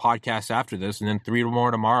 2 more podcasts after this and then 3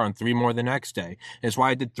 more tomorrow and 3 more the next day. It's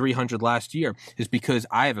why I did 300 last year, is because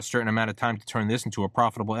I have a certain amount of time to turn this into a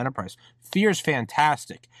profitable enterprise. Fear is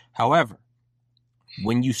fantastic. However,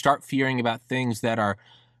 when you start fearing about things that are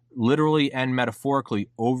literally and metaphorically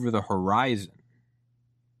over the horizon,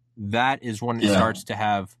 that is when it starts to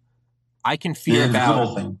have, I can fear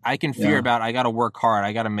about, I got to work hard.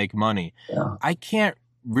 I got to make money. Yeah. I can't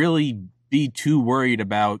really be too worried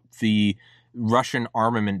about the Russian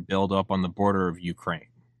armament buildup on the border of Ukraine,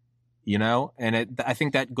 and I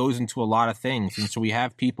think that goes into a lot of things. And so we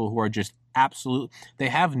have people who are just they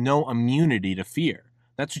have no immunity to fear.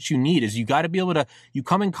 That's what you need, is you got to be able to, you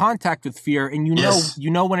come in contact with fear and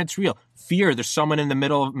you know when it's real. Fear, there's someone in the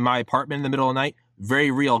middle of my apartment in the middle of the night,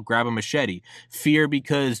 very real, grab a machete. Fear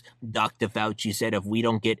because Dr. Fauci said if we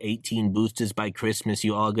don't get 18 boosters by Christmas,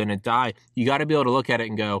 you're all going to die. You got to be able to look at it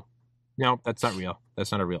and go, no, that's not real.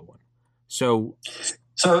 That's not a real one. So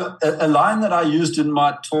a line that I used in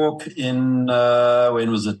my talk in,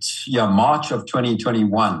 when was it? March of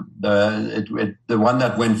 2021. The one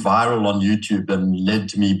that went viral on YouTube and led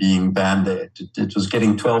to me being banned there. It was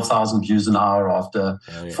getting 12,000 views an hour after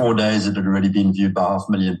 4 days. It had already been viewed by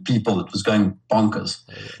 500,000 people. It was going bonkers.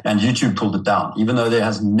 And YouTube pulled it down, even though there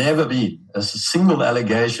has never been a single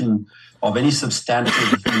allegation of any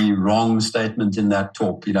substantively wrong statement in that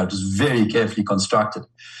talk. It was very carefully constructed.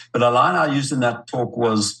 But a line I used in that talk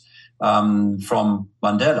was from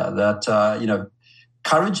Mandela that,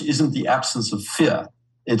 courage isn't the absence of fear.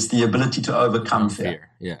 It's the ability to overcome fear.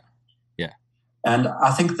 Yeah. And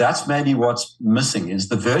I think that's maybe what's missing, is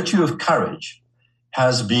the virtue of courage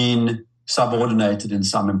has been subordinated in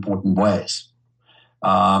some important ways.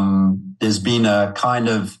 There's been a kind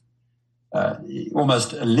of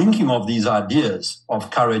almost a linking of these ideas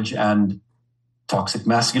of courage and toxic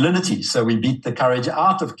masculinity. So we beat the courage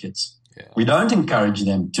out of kids. Yeah. We don't encourage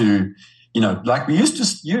them to, like we used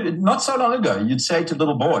to, not so long ago, you'd say to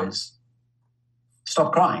little boys,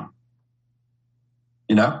 stop crying,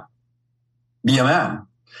 be a man.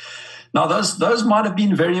 Now, those might have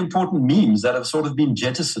been very important memes that have sort of been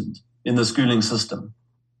jettisoned in the schooling system.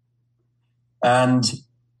 And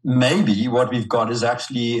maybe what we've got is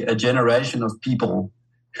actually a generation of people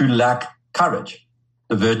who lack courage.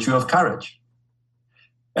 the virtue of courage.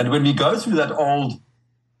 And when we go through that old,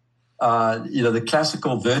 the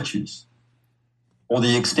classical virtues, or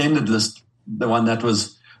the extended list, the one that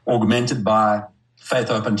was augmented by faith,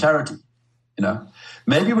 hope, and charity,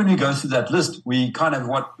 maybe when we go through that list, we kind of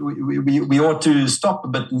we ought to stop a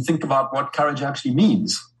bit and think about what courage actually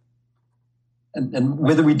means, and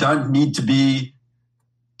whether we don't need to be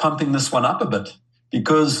pumping this one up a bit,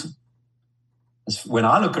 because when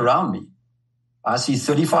I look around me, I see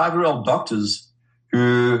 35-year-old doctors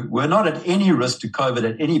who were not at any risk to COVID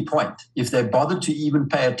at any point. If they bothered to even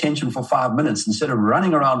pay attention for 5 minutes instead of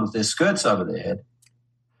running around with their skirts over their head,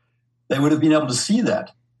 they would have been able to see that.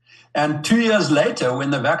 And 2 years later, when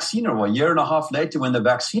the vaccine, or a year and a half later, when the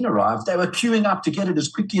vaccine arrived, they were queuing up to get it as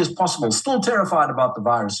quickly as possible, still terrified about the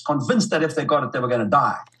virus, convinced that if they got it, they were going to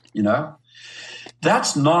die.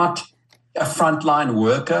 That's not a frontline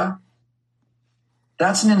worker.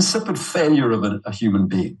 That's an insipid failure of a human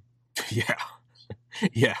being. Yeah.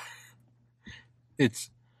 Yeah. It's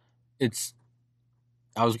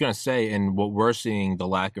I was going to say, and what we're seeing, the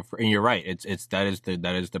lack of, and you're right. That is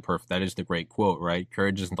the great quote, right?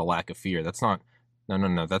 Courage isn't the lack of fear. That's not,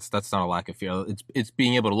 no. That's not a lack of fear. It's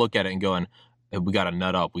being able to look at it and going, hey, we got to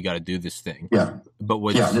nut up. We got to do this thing. Yeah.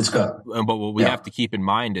 Let's go. But what we have to keep in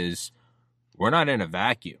mind is we're not in a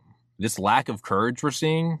vacuum. This lack of courage we're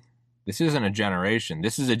seeing, this isn't a generation.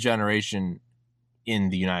 This is a generation in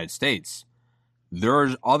the United States.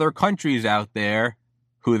 There's other countries out there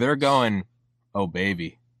who they're going, oh,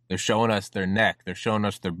 baby, they're showing us their neck. They're showing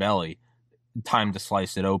us their belly. Time to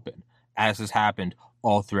slice it open, as has happened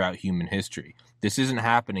all throughout human history. This isn't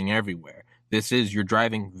happening everywhere. You're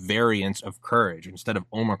driving variants of courage. Instead of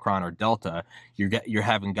Omicron or Delta, you're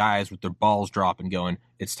having guys with their balls dropping going,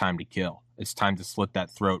 it's time to kill. It's time to slit that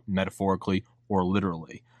throat, metaphorically or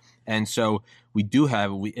literally. And so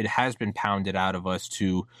it has been pounded out of us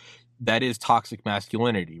that is toxic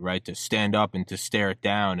masculinity, right? To stand up and to stare it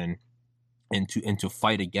down and to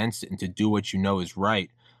fight against it and to do what you know is right.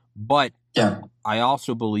 But I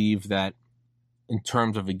also believe that in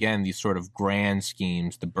terms of, again, these sort of grand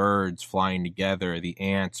schemes, the birds flying together, the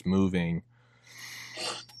ants moving,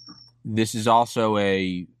 this is also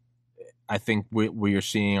I think we are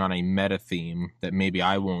seeing on a meta theme that maybe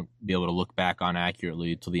I won't be able to look back on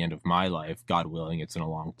accurately till the end of my life. God willing, it's in a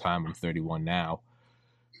long time. I'm 31 now.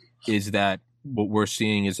 Is that what we're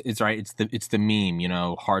seeing it's right. It's the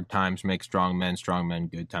meme, hard times make strong men,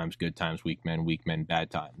 good times, weak men, bad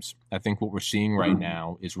times. I think what we're seeing right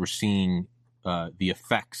now is we're seeing the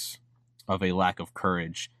effects of a lack of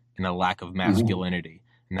courage and a lack of masculinity.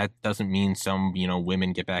 And that doesn't mean some,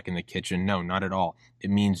 women get back in the kitchen. No, not at all. It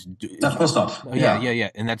means of course not. Yeah.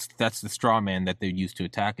 And that's the straw man that they use to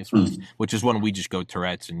attack us with, which is when we just go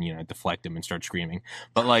Tourette's and, deflect them and start screaming.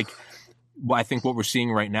 But I think what we're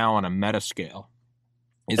seeing right now on a meta scale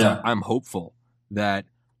is I'm hopeful that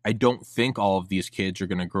I don't think all of these kids are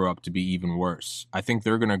going to grow up to be even worse. I think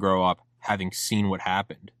they're going to grow up having seen what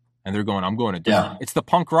happened. And they're going, I'm going to do it. It's the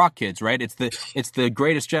punk rock kids, right? It's the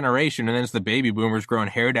greatest generation, and then it's the baby boomers growing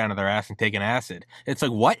hair down to their ass and taking acid. It's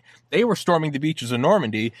like, what? They were storming the beaches of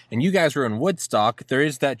Normandy, and you guys were in Woodstock. There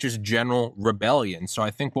is that just general rebellion. So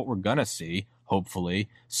I think what we're going to see, hopefully,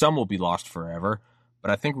 some will be lost forever,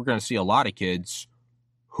 but I think we're going to see a lot of kids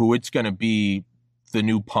who it's going to be the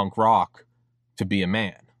new punk rock to be a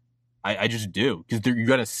man. I just do, because you're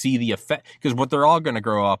going to see the effect, because what they're all going to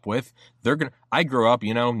grow up with, I grew up,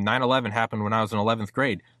 9/11 happened when I was in 11th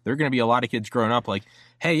grade. There are going to be a lot of kids growing up like,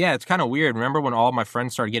 hey, yeah, it's kind of weird. Remember when all my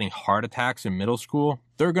friends started getting heart attacks in middle school?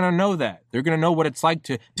 They're going to know that. They're going to know what it's like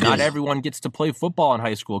not everyone gets to play football in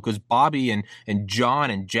high school, because Bobby and John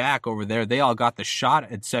and Jack over there, they all got the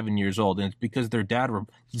shot at 7 years old, and it's because their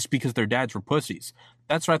dads were pussies.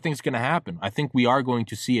 That's what I think is going to happen. I think we are going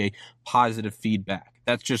to see a positive feedback.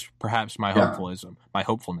 That's just perhaps my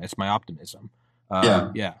hopefulness, my optimism.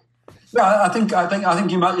 Yeah, I think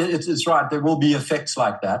you might. It's right. There will be effects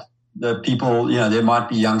like that. The people, there might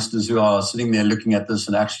be youngsters who are sitting there looking at this,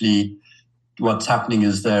 and actually, what's happening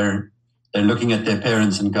is they're looking at their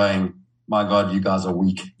parents and going, "My God, you guys are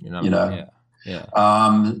weak." Yeah.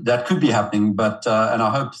 That could be happening, but and I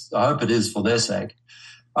hope it is for their sake.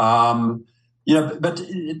 But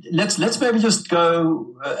let's maybe just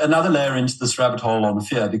go another layer into this rabbit hole on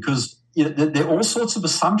fear, because there are all sorts of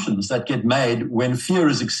assumptions that get made when fear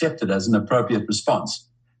is accepted as an appropriate response.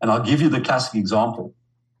 And I'll give you the classic example.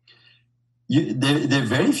 There are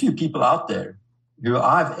very few people out there who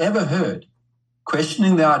I've ever heard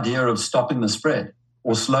questioning the idea of stopping the spread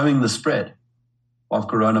or slowing the spread of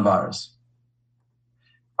coronavirus.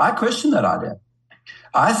 I question that idea.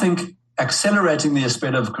 I think accelerating the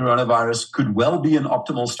spread of coronavirus could well be an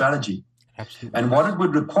optimal strategy. Absolutely. And what it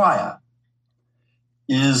would require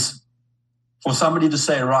is for somebody to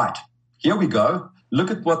say, right, here we go.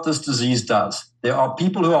 Look at what this disease does. There are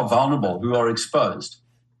people who are vulnerable, who are exposed.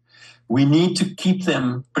 We need to keep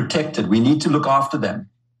them protected. We need to look after them.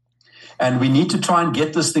 And we need to try and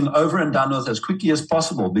get this thing over and done with as quickly as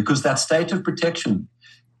possible, because that state of protection,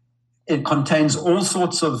 it contains all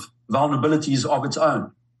sorts of vulnerabilities of its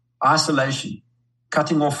own. Isolation,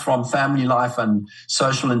 cutting off from family life and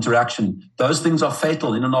social interaction. Those things are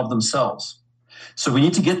fatal in and of themselves. So we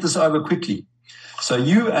need to get this over quickly. So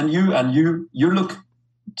you look,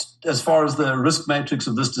 as far as the risk matrix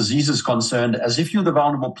of this disease is concerned, as if you're the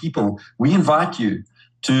vulnerable people. We invite you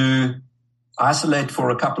to isolate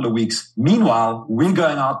for a couple of weeks. Meanwhile, we're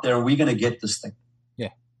going out there and we're going to get this thing. Yeah.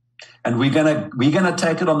 And we're gonna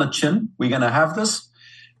take it on the chin. We're going to have this.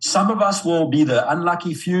 Some of us will be the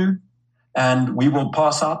unlucky few and we will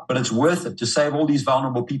pass out, but it's worth it to save all these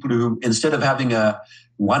vulnerable people who, instead of having a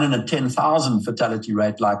 1 in 10,000 fatality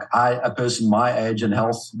rate like a person my age and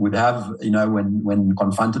health would have, when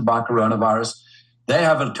confronted by coronavirus, they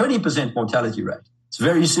have a 20% mortality rate. It's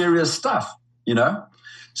very serious stuff,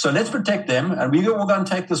 So let's protect them, and we're all going to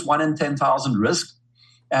take this 1 in 10,000 risk.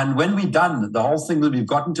 And when we're done, the whole thing that we've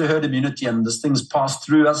gotten to herd immunity and this thing's passed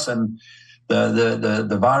through us and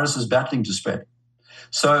the virus is battling to spread.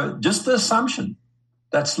 So just the assumption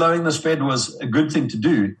that slowing the spread was a good thing to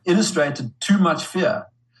do illustrated too much fear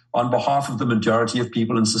on behalf of the majority of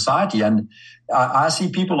people in society. And I see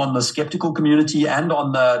people on the skeptical community and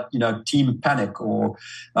on the, team panic or,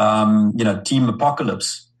 team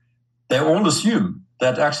apocalypse. They all assume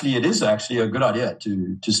that actually it is actually a good idea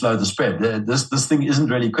to slow the spread. This thing isn't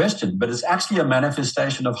really questioned, but it's actually a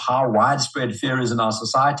manifestation of how widespread fear is in our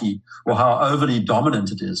society, or how overly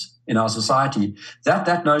dominant it is in our society.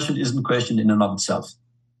 That notion isn't questioned in and of itself.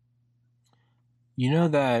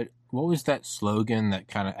 What was that slogan that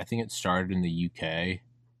I think it started in the UK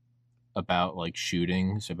about like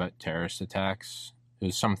shootings, about terrorist attacks? It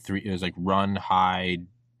was it was like run, hide,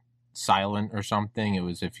 silent or something. It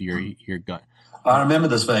was if your gun. I remember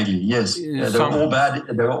this vaguely. Yes, they were all bad.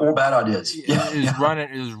 They were all bad ideas. It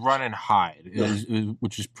was run and hide. It was,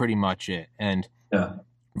 which is pretty much it. And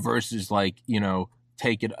versus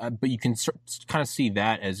take it. But you can kind of see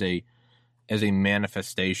that as a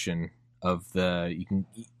manifestation of you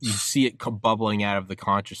see it bubbling out of the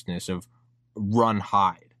consciousness of run,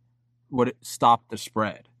 hide. Stop the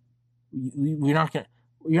spread. You're not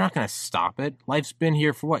going to stop it. Life's been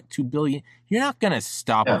here for 2 billion. You're not going to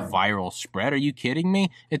stop a viral spread. Are you kidding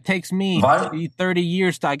me? It takes me 30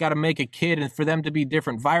 years I got to make a kid and for them to be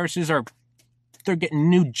different. Viruses they're getting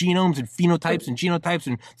new genomes and phenotypes and genotypes,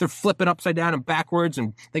 and they're flipping upside down and backwards,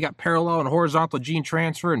 and they got parallel and horizontal gene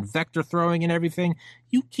transfer and vector throwing and everything.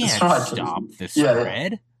 You can't stop the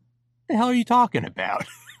spread. What the hell are you talking about?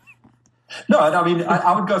 No, I mean,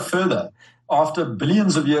 I would go further. After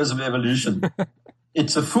billions of years of evolution,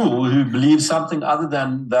 it's a fool who believes something other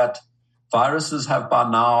than that viruses have by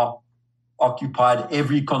now occupied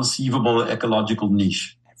every conceivable ecological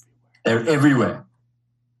niche. They're everywhere.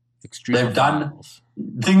 They've done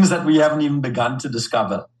things that we haven't even begun to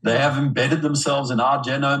discover. They have embedded themselves in our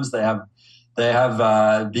genomes. They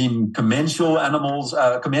have been commensal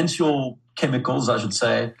chemicals, I should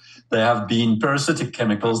say. They have been parasitic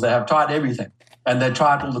chemicals. They have tried everything, and they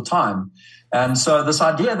try it all the time. And so this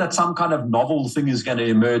idea that some kind of novel thing is going to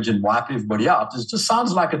emerge and wipe everybody out just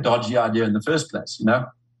sounds like a dodgy idea in the first place,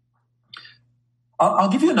 I'll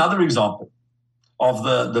give you another example of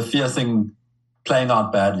the fear thing playing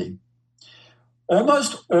out badly.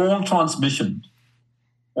 Almost all transmission,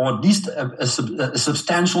 or at least a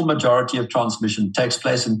substantial majority of transmission, takes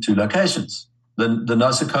place in two locations, the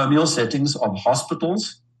nosocomial settings of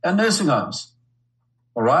hospitals and nursing homes.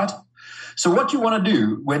 All right? So what you want to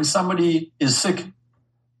do when somebody is sick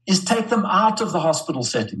is take them out of the hospital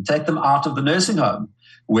setting, take them out of the nursing home.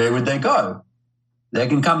 Where would they go? They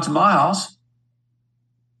can come to my house.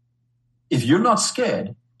 If you're not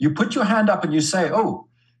scared, you put your hand up and you say, oh,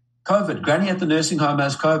 COVID, Granny at the nursing home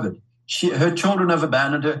has COVID. Her children have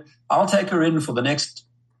abandoned her. I'll take her in for the next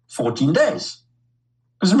 14 days.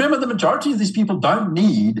 Because remember, the majority of these people don't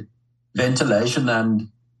need ventilation and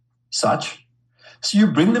such. So you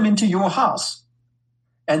bring them into your house,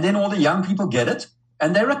 and then all the young people get it,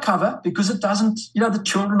 and they recover because it doesn't, the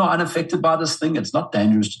children are unaffected by this thing. It's not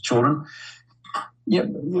dangerous to children.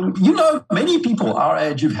 Many people our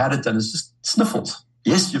age who've had it, and it's just sniffles.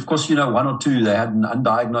 Yes, of course, one or two, they had an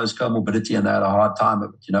undiagnosed comorbidity and they had a hard time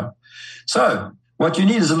of it, So What you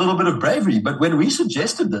need is a little bit of bravery. But when we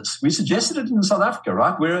suggested this, we suggested it in South Africa,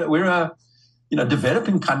 right? We're a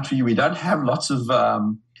developing country. We don't have lots of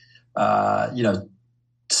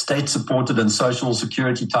state-supported and social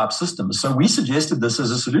security type systems. So we suggested this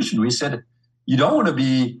as a solution. We said, you don't want to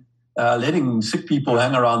be letting sick people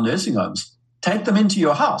hang around nursing homes. Take them into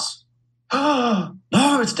your house.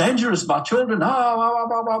 No, it's dangerous. My children.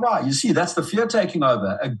 You see, that's the fear taking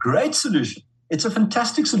over. A great solution. It's a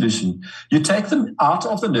fantastic solution. You take them out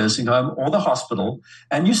of the nursing home or the hospital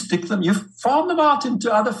and you farm them out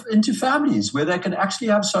into families where they can actually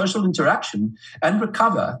have social interaction and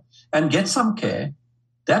recover and get some care.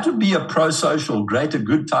 That would be a pro-social, greater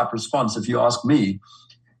good type response, if you ask me.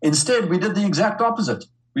 Instead, we did the exact opposite.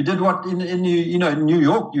 We did what in New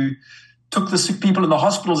York, you took the sick people in the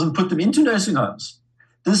hospitals and put them into nursing homes.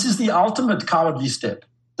 This is the ultimate cowardly step.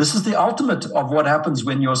 This is the ultimate of what happens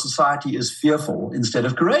when your society is fearful instead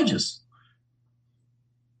of courageous.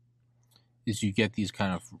 Is you get these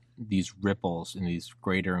ripples and these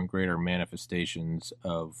greater and greater manifestations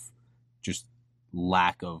of just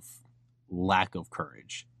lack of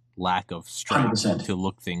courage, lack of strength 100%. To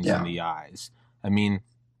look things in the eyes. I mean,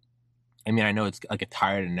 I know it's like a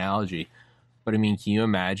tired analogy, but I mean, can you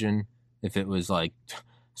imagine if it was like,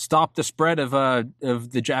 stop the spread of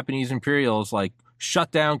the Japanese Imperials, like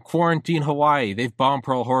shut down, quarantine Hawaii. They've bombed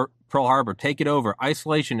Pearl Harbor. Take it over.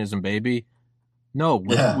 Isolationism, baby. No,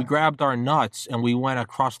 we grabbed our nuts and we went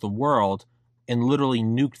across the world and literally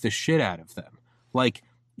nuked the shit out of them. Like,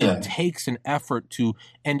 it takes an effort to,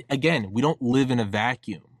 and again, we don't live in a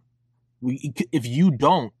vacuum. If you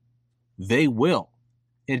don't, they will.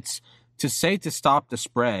 It's to say to stop the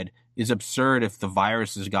spread is absurd if the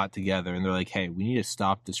viruses got together and they're like, hey, we need to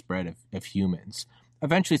stop the spread of humans.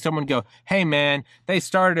 Eventually someone go, hey man, they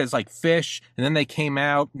started as like fish and then they came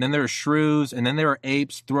out and then there were shrews and then there were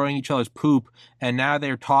apes throwing each other's poop and now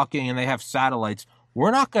they're talking and they have satellites. We're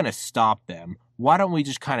not going to stop them. Why don't we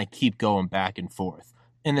just kind of keep going back and forth?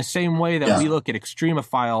 In the same way that we look at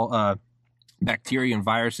extremophile bacteria and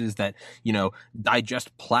viruses that,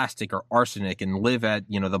 digest plastic or arsenic and live at,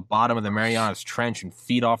 the bottom of the Marianas Trench and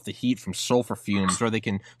feed off the heat from sulfur fumes, or they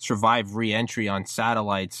can survive re-entry on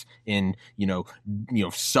satellites in,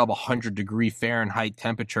 sub 100 degree Fahrenheit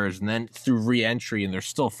temperatures and then through re-entry and they're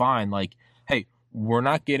still fine. Like, hey, we're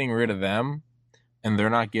not getting rid of them and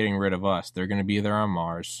they're not getting rid of us. They're going to be there on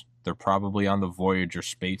Mars. They're probably on the Voyager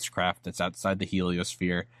spacecraft that's outside the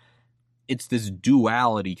heliosphere. It's this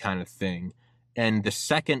duality kind of thing. And the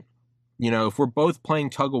second, if we're both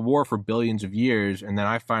playing tug of war for billions of years, and then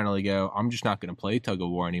I finally go, I'm just not going to play tug of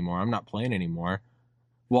war anymore. I'm not playing anymore.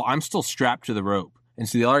 Well, I'm still strapped to the rope. And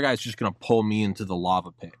so the other guy's just going to pull me into the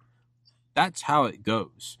lava pit. That's how it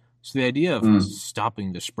goes. So the idea of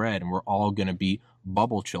stopping the spread and we're all going to be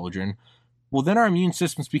bubble children, well, then our immune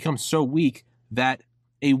systems become so weak that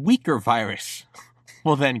a weaker virus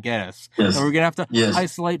will then get us. Yes. And we're going to have to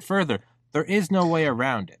isolate further. There is no way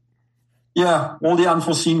around it. Yeah, all the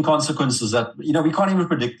unforeseen consequences that, we can't even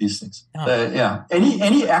predict these things. No.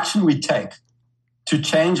 Any action we take to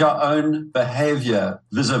change our own behavior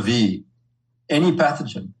vis-a-vis any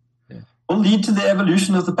pathogen will lead to the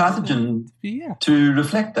evolution of the pathogen to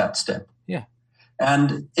reflect that step. Yeah.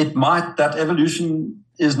 And that evolution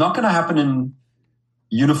is not going to happen in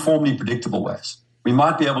uniformly predictable ways. We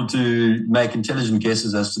might be able to make intelligent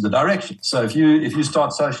guesses as to the direction. So if you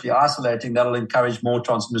start socially isolating, that'll encourage more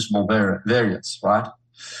transmissible variants, right?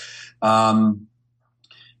 And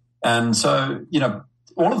so,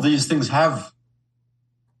 all of these things have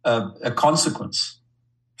a consequence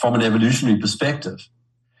from an evolutionary perspective.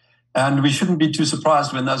 And we shouldn't be too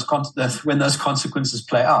surprised when those consequences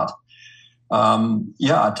play out.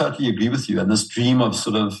 I totally agree with you. And this dream of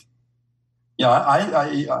sort of,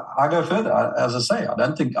 I go further. As I say, I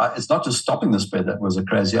don't think it's not just stopping the spread that was a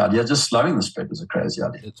crazy idea. Just slowing the spread was a crazy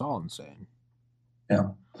idea. It's all insane. Yeah.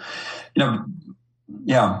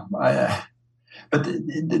 But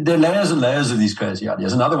there are layers and layers of these crazy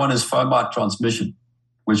ideas. Another one is fomite transmission,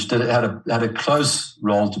 which had a close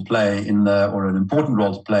role to play or an important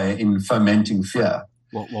role to play in fomenting fear.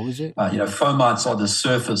 What was it? Fomites are the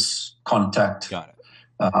surface contact. Got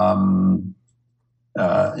it.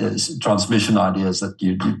 Transmission ideas that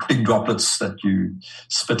you big droplets that you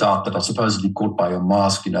spit out that are supposedly caught by your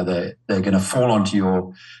mask. They're going to fall onto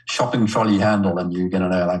your shopping trolley handle, and you're going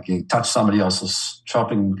to you touch somebody else's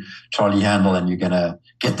shopping trolley handle, and you're going to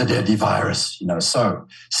get the deadly virus. So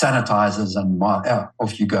sanitizers and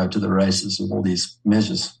off you go to the races with all these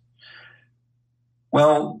measures.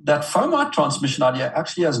 Well, that fomite transmission idea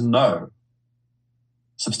actually has no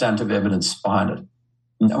substantive evidence behind it.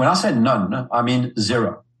 When I say none, I mean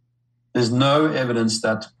zero. There's no evidence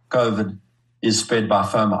that COVID is spread by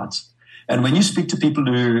fomites. And when you speak to people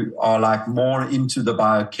who are like more into the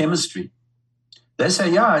biochemistry, they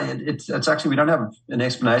say, yeah, it's actually, we don't have an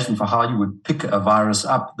explanation for how you would pick a virus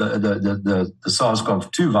up, the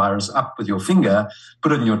SARS-CoV-2 virus up with your finger,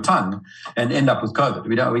 put it in your tongue, and end up with COVID.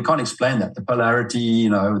 We can't explain that. The polarity,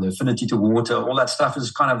 the affinity to water, all that stuff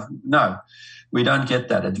is kind of, no, we don't get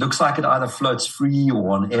that. It looks like it either floats free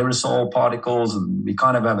or on aerosol particles, and we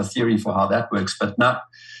kind of have a theory for how that works. But no,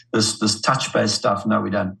 this touch-based stuff, no,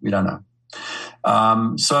 we don't know.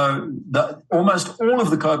 So almost all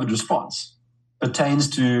of the COVID response pertains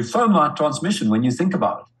to fomite transmission when you think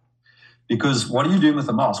about it. Because what are you doing with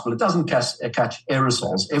a mask? Well, it doesn't catch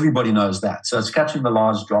aerosols. Everybody knows that. So it's catching the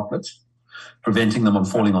large droplets, preventing them from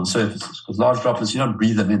falling on surfaces. Because large droplets, you don't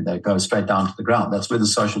breathe them in. They go straight down to the ground. That's where the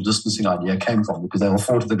social distancing idea came from, because they will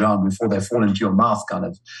fall to the ground before they fall into your mouth, kind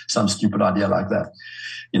of some stupid idea like that.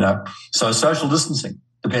 So social distancing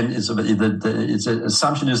depends. Its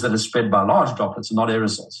assumption is that it's spread by large droplets and not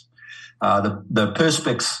aerosols. The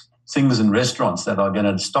perspex things in restaurants that are going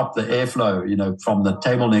to stop the airflow, from the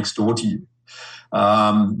table next door to you.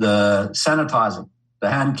 The sanitizing, the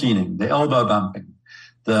hand cleaning, the elbow bumping,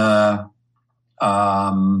 the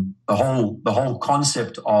whole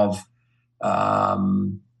concept of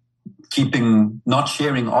not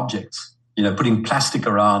sharing objects, putting plastic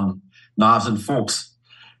around knives and forks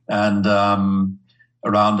and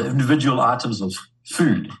around individual items of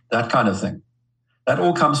food, that kind of thing. That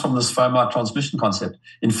all comes from this fomite transmission concept.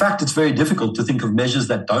 In fact, it's very difficult to think of measures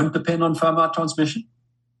that don't depend on fomite transmission,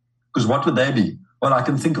 because what would they be? Well, I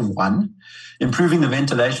can think of one: improving the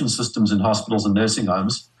ventilation systems in hospitals and nursing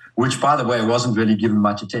homes, which, by the way, wasn't really given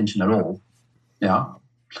much attention at all. Yeah.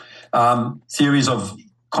 Theories of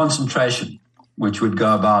concentration, which would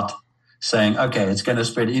go about saying, okay, it's going to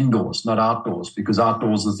spread indoors, not outdoors, because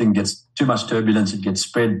outdoors the thing gets too much turbulence, it gets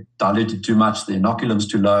spread, diluted too much, the inoculum's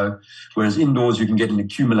too low, whereas indoors you can get an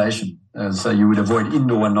accumulation. So you would avoid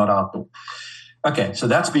indoor and not outdoor. Okay, so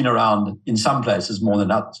that's been around in some places more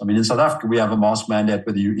than others. I mean, in South Africa, we have a mask mandate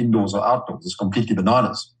whether you're indoors or outdoors. It's completely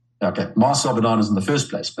bananas. Okay, masks are bananas in the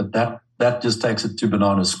first place, but that just takes it to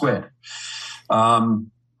bananas squared.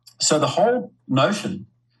 So the whole notion,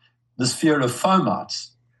 this fear of fomites,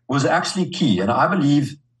 was actually key. And I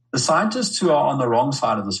believe the scientists who are on the wrong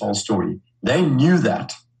side of this whole story, they knew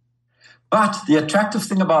that. But the attractive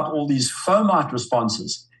thing about all these fomite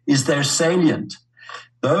responses is they're salient.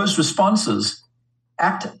 Those responses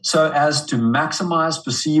act so as to maximize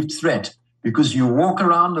perceived threat, because you walk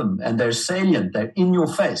around them and they're salient, they're in your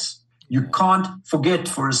face. You can't forget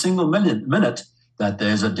for a single minute that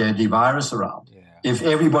there's a deadly virus around. Yeah. If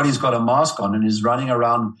everybody's got a mask on and is running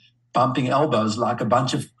around bumping elbows like a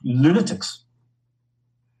bunch of lunatics.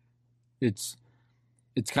 It's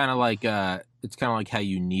kind of like how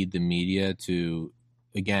you need the media to,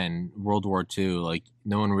 again, World War II. Like,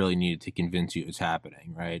 no one really needed to convince you it's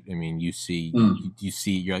happening, right? I mean, you see,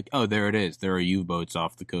 you're like, oh, there it is. There are U-boats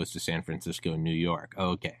off the coast of San Francisco and New York.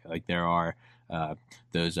 Oh, okay, like there are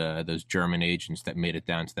those German agents that made it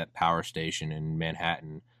down to that power station in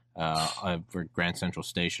Manhattan. For Grand Central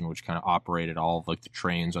Station, which kind of operated all of like the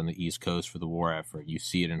trains on the East Coast for the war effort. You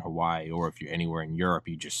see it in Hawaii, or if you're anywhere in Europe,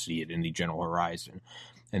 you just see it in the general horizon.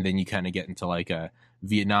 And then you kind of get into like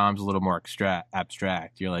Vietnam's a little more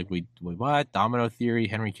abstract. You're like, wait, what? Domino theory,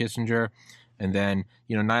 Henry Kissinger. And then,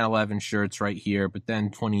 9/11, sure, it's right here. But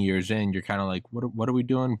then 20 years in, you're kind of like, what are we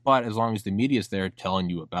doing? But as long as the media's there telling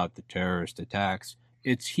you about the terrorist attacks,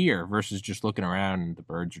 it's here versus just looking around and the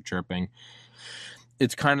birds are chirping.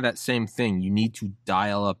 It's kind of that same thing. You need to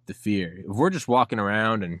dial up the fear. If we're just walking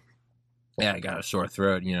around and, I got a sore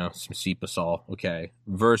throat, some Cipasol, okay,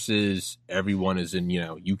 versus everyone is in,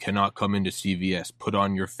 you cannot come into CVS, put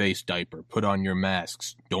on your face diaper, put on your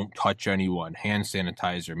masks, don't touch anyone, hand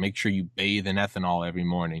sanitizer, make sure you bathe in ethanol every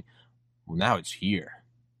morning. Well, now it's here.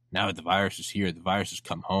 Now the virus is here. The virus has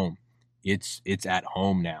come home. It's at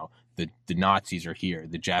home now. The Nazis are here.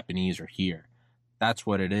 The Japanese are here. That's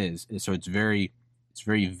what it is. So it's very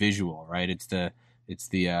visual, right? It's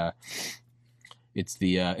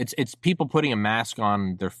people putting a mask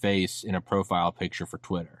on their face in a profile picture for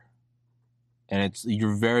Twitter. And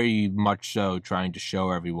you're very much so trying to show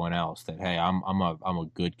everyone else that, hey, I'm a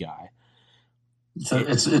good guy. So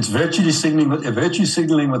it's virtue signaling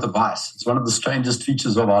with a vice. It's one of the strangest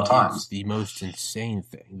features of our times. It's the most insane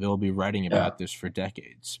thing. They'll be writing about this for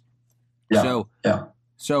decades. Yeah.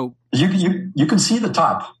 So you can see the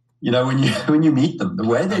type. When you meet them, the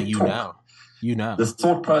way they talk, the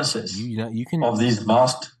thought process, you can of these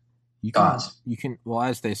masked You can. Well,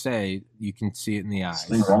 as they say, you can see it in the eyes.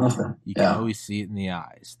 Something wrong with them. You can always see it in the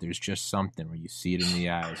eyes. There's just something where you see it in the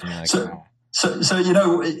eyes, and you're like, So you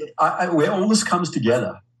know, where all this comes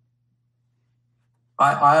together.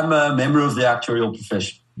 I'm a member of the actuarial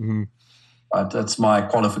profession. Mm-hmm. Right, that's my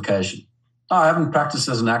qualification. I haven't practiced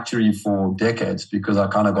as an actuary for decades because I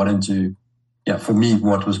kind of got into, for me,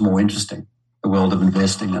 what was more interesting, the world of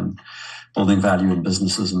investing and building value in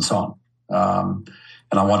businesses and so on.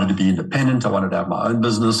 And I wanted to be independent. I wanted to have my own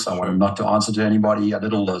business. I wanted not to answer to anybody. I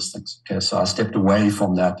did all those things. Okay, so I stepped away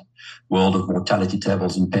from that world of mortality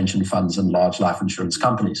tables and pension funds and large life insurance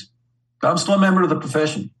companies. But I'm still a member of the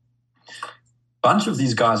profession. A bunch of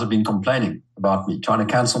these guys have been complaining about me, trying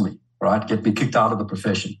to cancel me, right? Get me kicked out of the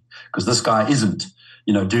profession because this guy isn't,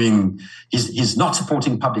 he's not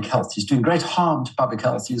supporting public health. He's doing great harm to public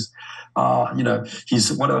health. He's what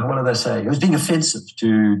do they say? He was being offensive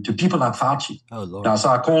to people like Fauci. Oh, Lord. Now, so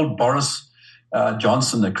I called Boris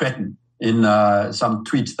Johnson a cretin in some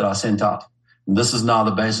tweet that I sent out. And this is now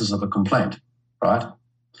the basis of a complaint, right?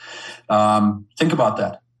 Think about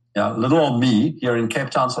that. Little old me here in Cape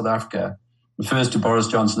Town, South Africa, refers to Boris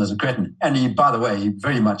Johnson as a cretin. And he, by the way, he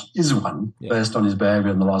very much is one based on his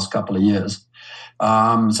behavior in the last couple of years. So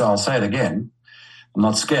I'll say it again. I'm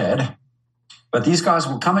not scared. But these guys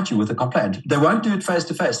will come at you with a complaint. They won't do it face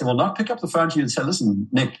to face. They will not pick up the phone to you and say, listen,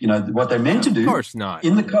 Nick, what they're meant to do of course not.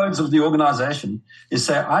 In the codes of the organization is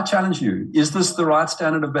say, I challenge you. Is this the right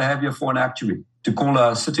standard of behavior for an actuary to call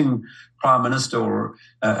a sitting prime minister or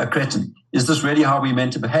a cretin? Is this really how we're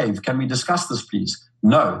meant to behave? Can we discuss this, please?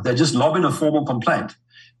 No, they just lob in a formal complaint.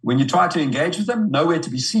 When you try to engage with them, nowhere to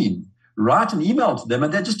be seen. Write an email to them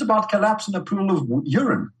and they're just about to collapse in a pool of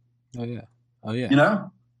urine. Oh, yeah.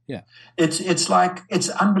 Yeah. It's like, it's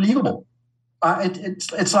unbelievable.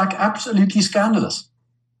 It's like absolutely scandalous.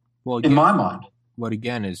 Well, again, in my mind. What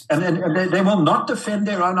again is... And they will not defend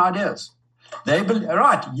their own ideas.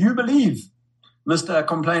 You believe, Mr.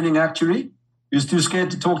 Complaining Actuary, who's too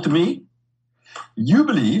scared to talk to me, you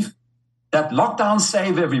believe that lockdowns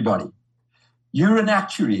save everybody. You're an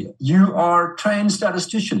actuary. You are a trained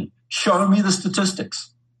statistician. Show me the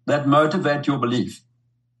statistics that motivate your belief.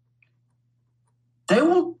 They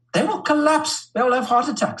will collapse. They'll have heart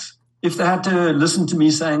attacks if they had to listen to me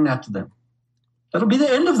saying that to them. That'll be the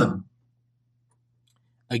end of them.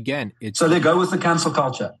 Again, so they go with the cancel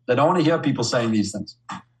culture. They don't want to hear people saying these things.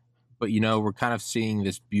 But, we're kind of seeing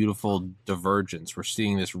this beautiful divergence. We're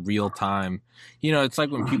seeing this real time. It's like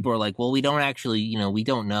when people are like, well, we don't actually, we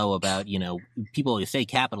don't know about, people always say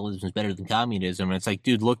capitalism is better than communism. And it's like,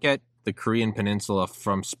 dude, look at the Korean Peninsula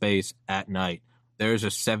from space at night. There's a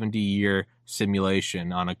 70-year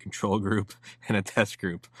simulation on a control group and a test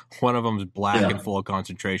group. One of them is black and full of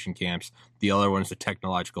concentration camps. The other one's the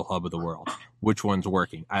technological hub of the world. Which one's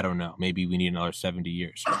working? I don't know. Maybe we need another 70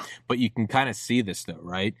 years. But you can kind of see this, though,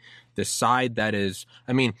 right? The side that is...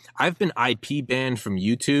 I've been IP banned from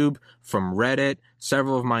YouTube, from Reddit,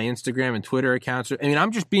 several of my Instagram and Twitter accounts.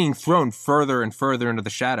 I'm just being thrown further and further into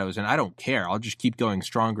the shadows, and I don't care. I'll just keep going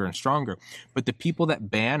stronger and stronger. But the people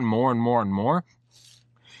that ban more and more and more...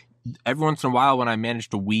 Every once in a while when I manage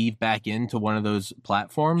to weave back into one of those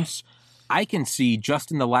platforms, I can see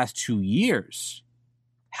just in the last 2 years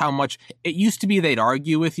how much it used to be they'd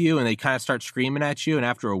argue with you and they kind of start screaming at you and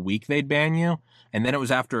after a week they'd ban you. And then it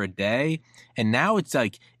was after a day. And now it's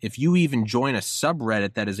like if you even join a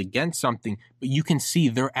subreddit that is against something, but you can see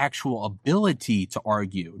their actual ability to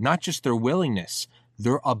argue, not just their willingness.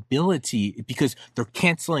 Their ability, because they're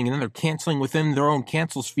canceling and then they're canceling within their own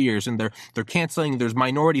cancel spheres and they're canceling. There's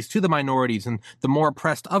minorities to the minorities and the more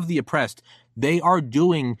oppressed of the oppressed. They are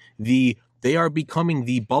becoming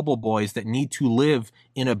the bubble boys that need to live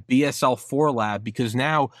in a BSL-4 lab because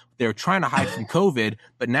now they're trying to hide from COVID,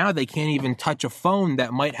 but now they can't even touch a phone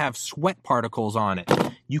that might have sweat particles on it.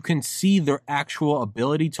 You can see their actual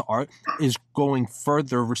ability to art is going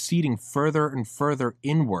further, receding further and further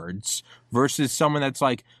inwards versus someone that's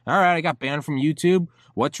like, all right, I got banned from YouTube.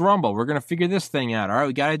 What's Rumble? We're going to figure this thing out. All right,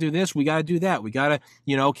 we got to do this. We got to do that. We got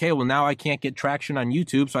to, okay, well, now I can't get traction on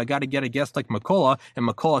YouTube, so I got to get a guest like McCullough, and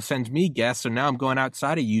McCullough sends me guests, so now I'm going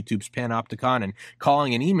outside of YouTube's Panopticon and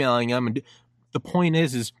calling and emailing them. And the point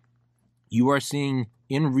is you are seeing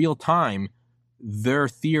in real time their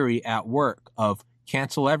theory at work of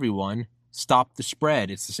cancel everyone, stop the spread.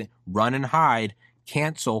 It's the same. Run and hide,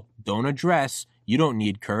 cancel, don't address. You don't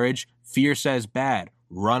need courage. Fear says bad.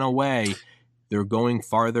 Run away. They're going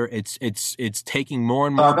farther. It's taking more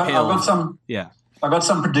and more pills. I got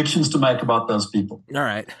some predictions to make about those people. All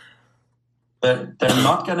right. They're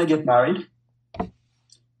not going to get married.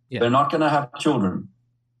 Yeah. They're not going to have children.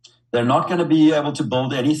 They're not going to be able to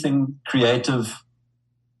build anything creative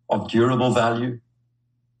of durable value.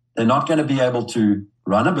 They're not going to be able to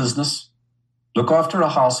run a business, look after a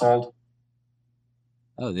household.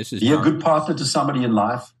 Oh, this is be a good partner to somebody in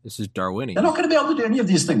life. This is Darwinian. They're not going to be able to do any of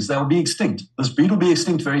these things. They'll be extinct. This breed will be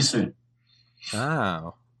extinct very soon.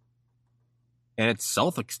 Oh. And it's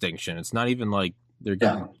self-extinction. It's not even like they're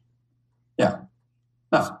getting... Yeah.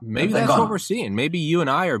 No, maybe that's what we're seeing. Maybe you and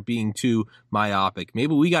I are being too myopic.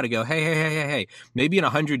 Maybe we got to go, hey. Maybe in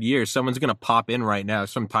 100 years, someone's going to pop in right now,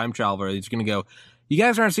 some time traveler. He's going to go, you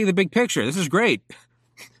guys aren't seeing the big picture. This is great.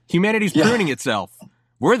 Humanity's pruning itself.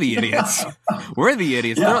 We're the idiots. We're the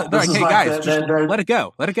idiots. Yeah, they're like, hey, guys, they're, let it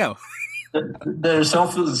go. Let it go. They're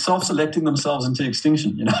self-selecting themselves into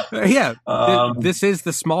extinction, you know? Yeah. This is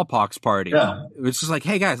the smallpox party. Yeah. It's just like,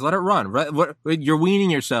 hey, guys, let it run. You're weaning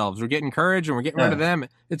yourselves. We're getting courage and we're getting rid of them.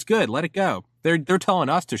 It's good. Let it go. They're telling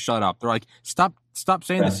us to shut up. They're like, stop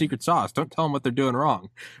saying the secret sauce. Don't tell them what they're doing wrong.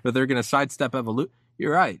 But they're going to sidestep evolution.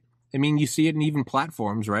 You're right. I mean, you see it in even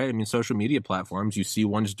platforms, right? I mean, social media platforms, you see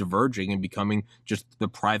ones diverging and becoming just the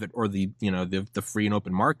private or the free and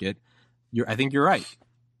open market. I think you're right.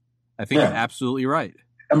 I think you're absolutely right.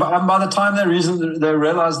 And by the time they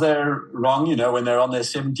realize they're wrong, you know, when they're on their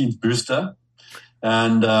 17th booster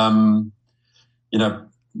and, you know,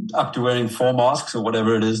 up to wearing 4 masks or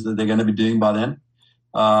whatever it is that they're going to be doing by then,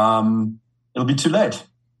 it'll be too late.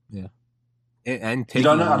 Yeah. And I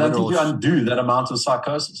don't think you undo that amount of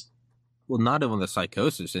psychosis. Well, not even the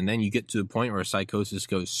psychosis. And then you get to the point where psychosis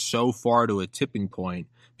goes so far to a tipping point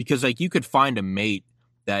because, like, you could find a mate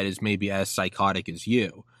that is maybe as psychotic as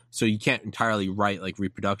you. So you can't entirely write, like,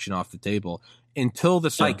 reproduction off the table until the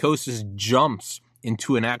psychosis jumps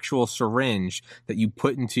into an actual syringe that you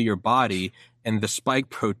put into your body and the spike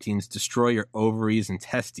proteins destroy your ovaries and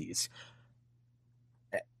testes.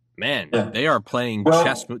 Man, they are playing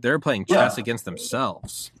chess. They're playing chess against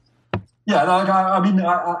themselves. Yeah, I mean,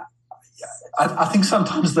 I think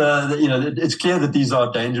sometimes it's clear that these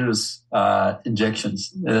are dangerous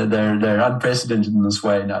injections. They're unprecedented in this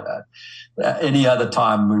way. Any other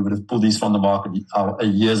time we would have pulled these from the market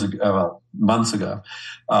months ago.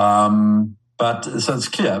 But so it's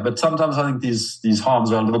clear. But sometimes I think these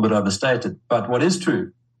harms are a little bit overstated. But what is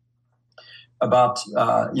true about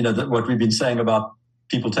what we've been saying about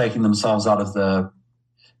people taking themselves out of the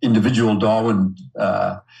individual Darwin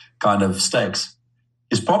kind of stakes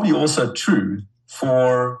is probably also true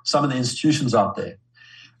for some of the institutions out there.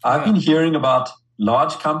 I've been hearing about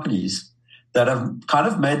large companies that have kind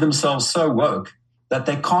of made themselves so woke that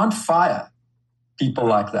they can't fire people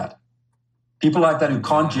like that. People like that who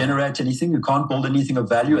can't generate anything, who can't build anything of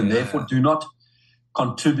value, and therefore do not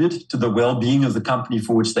contribute to the well-being of the company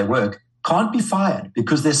for which they work, can't be fired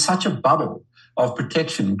because there's such a bubble of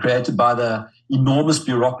protection created by the enormous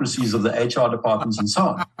bureaucracies of the HR departments and so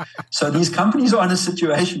on. So these companies are in a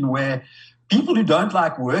situation where people who don't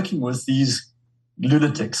like working with these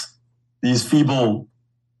lunatics, these feeble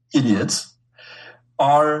idiots,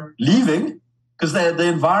 are leaving because the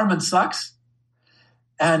environment sucks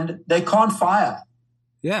and they can't fire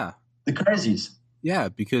the crazies. Yeah,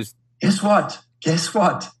 because... Guess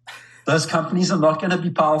what? Those companies are not going to be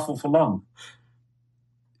powerful for long.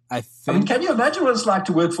 I mean, can you imagine what it's like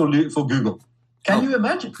to work for Google? Can you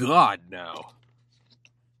imagine? God, no.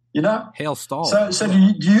 You know? Hail stall. So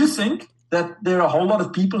do you think that there are a whole lot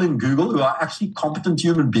of people in Google who are actually competent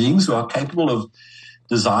human beings who are capable of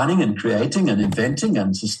designing and creating and inventing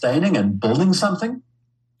and sustaining and building something?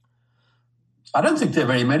 I don't think there are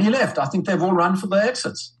very many left. I think they've all run for their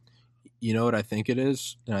exits. You know what I think it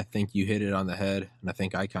is? And I think you hit it on the head, and I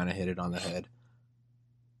think I kind of hit it on the head.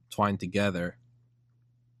 Twined together.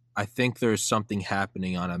 I think there's something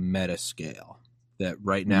happening on a meta scale that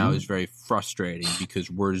right now is very frustrating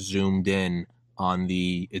because we're zoomed in on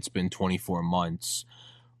it's been 24 months.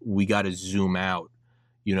 We got to zoom out.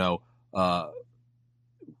 You know,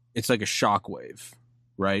 it's like a shockwave,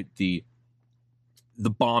 right? The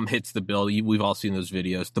bomb hits the building. We've all seen those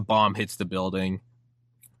videos. The bomb hits the building.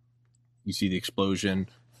 You see the explosion.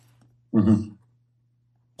 Mm-hmm.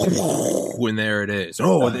 When there it is.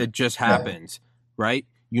 Oh, it just happened, right?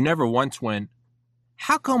 You never once went,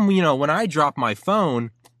 how come, when I drop my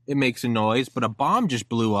phone, it makes a noise, but a bomb just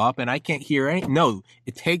blew up and I can't hear any? No,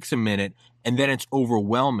 it takes a minute and then it's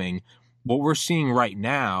overwhelming. What we're seeing right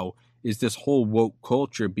now is this whole woke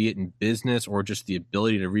culture, be it in business or just the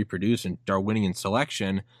ability to reproduce and Darwinian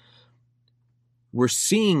selection. We're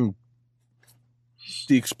seeing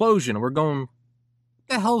the explosion and we're going, what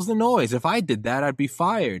the hell's the noise? If I did that, I'd be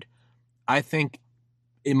fired. I think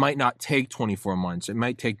it might not take 24 months. It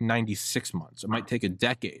might take 96 months. It might take a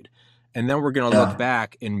decade. And then we're going to look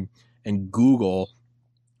back and Google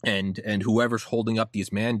and whoever's holding up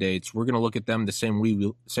these mandates, we're going to look at them the same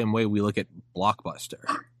way we look at Blockbuster.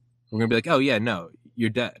 We're going to be like, oh, yeah, no, you're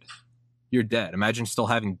dead. You're dead. Imagine still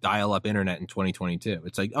having dial-up internet in 2022.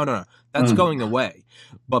 It's like, oh, no, that's going away.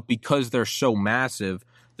 But because they're so massive,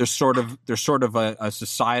 there's sort of a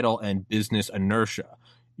societal and business inertia.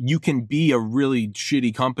 You can be a really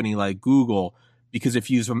shitty company like Google because if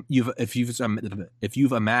you've amassed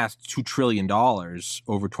 $2 trillion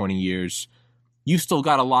over 20 years, you still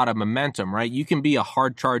got a lot of momentum, right? You can be a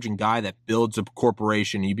hard-charging guy that builds a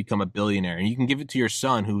corporation and you become a billionaire. And you can give it to your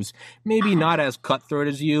son who's maybe not as cutthroat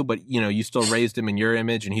as you, but, you still raised him in your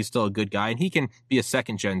image and he's still a good guy. And he can be a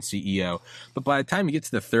second-gen CEO. But by the time you get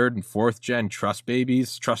to the third and fourth-gen trust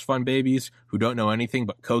fund babies who don't know anything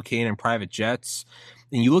but cocaine and private jets,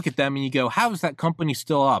 and you look at them and you go, how is that company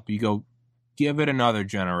still up? You go, give it another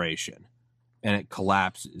generation. And it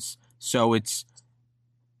collapses. So it's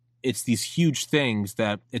these huge things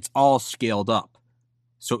that it's all scaled up.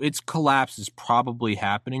 So its collapse is probably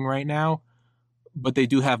happening right now, but they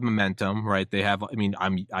do have momentum, right? They have,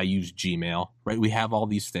 I use Gmail, right? We have all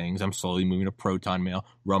these things. I'm slowly moving to Proton Mail,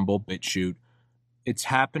 Rumble, BitChute. It's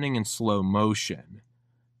happening in slow motion.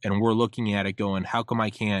 And we're looking at it going, how come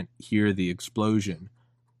I can't hear the explosion?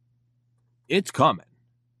 It's coming.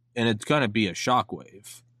 And it's going to be a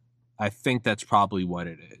shockwave. I think that's probably what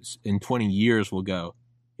it is. In 20 years, we'll go,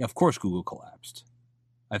 yeah, of course Google collapsed.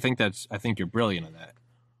 I think you're brilliant in that.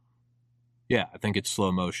 Yeah, I think it's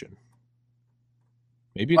slow motion.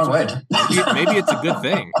 Maybe it's maybe it's a good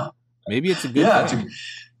thing. Maybe it's a good thing.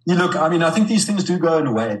 Look, I think these things do go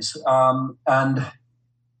in waves, and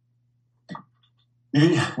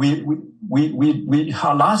we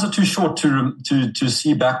our lives are too short to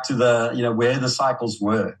see back to the where the cycles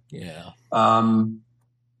were. Yeah.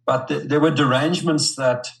 But there were derangements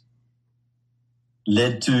that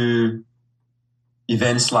led to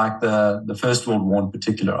events like the First World War in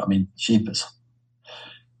particular. Sheepers.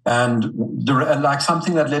 And like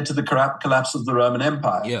something that led to the collapse of the Roman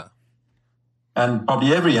Empire. Yeah. And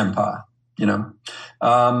probably every empire, you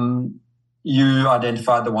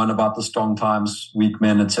identified the one about the strong times, weak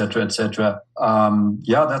men, et cetera, et cetera.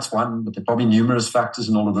 That's one, but there are probably numerous factors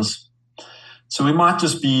in all of this. So we might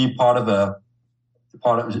just be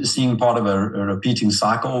seeing part of a repeating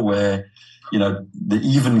cycle where, the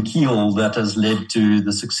even keel that has led to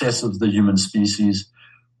the success of the human species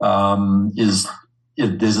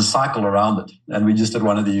there's a cycle around it, and we just at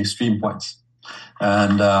one of the extreme points.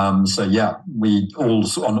 And we all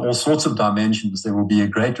on all sorts of dimensions, there will be a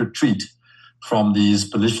great retreat from these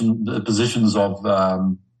positions of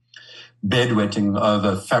bedwetting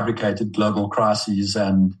over fabricated global crises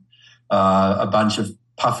and a bunch of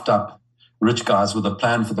puffed up rich guys with a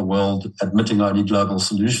plan for the world admitting only global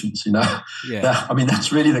solutions, Yeah.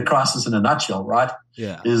 That's really the crisis in a nutshell, right?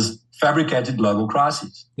 Yeah. Is fabricated global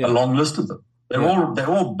crises, a long list of them. They're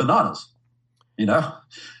all bananas,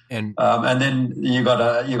 And then you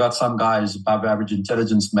got some guys above average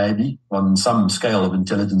intelligence, maybe on some scale of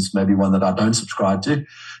intelligence, maybe one that I don't subscribe to,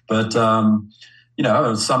 but some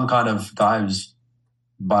kind of guy who's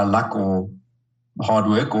by luck or hard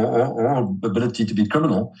work or ability to be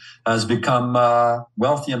criminal has become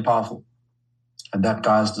wealthy and powerful, and that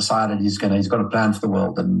guy's decided he's got a plan for the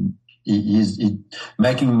world, and he's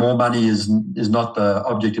making more money is not the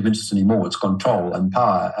object of interest anymore. It's control and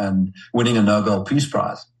power and winning a Nobel Peace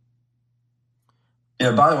Prize.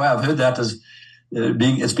 By the way, I've heard that as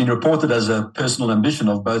it's been reported as a personal ambition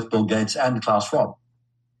of both Bill Gates and Klaus Schwab.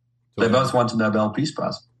 They both want a Nobel Peace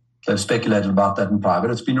Prize. They've speculated about that in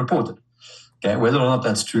private. It's been reported. Okay, whether or not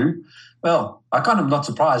that's true, well, I kind of not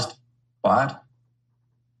surprised by it.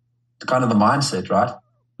 It's kind of the mindset, right?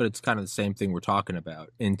 But it's kind of the same thing we're talking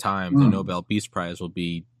about. In time, the Nobel Peace Prize will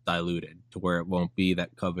be diluted to where it won't be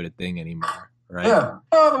that coveted thing anymore, right? Yeah.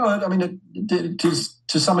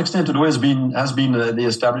 To some extent, it always has been the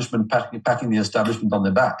establishment packing the establishment on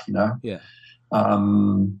their back, Yeah.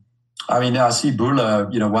 I see Buller,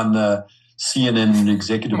 won the CNN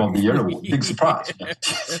Executive of the Year award. Big surprise.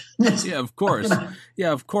 Yes. Yeah, of course.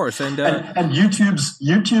 Yeah, of course. And YouTube's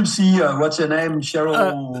CEO, what's her name?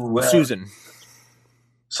 Cheryl Susan.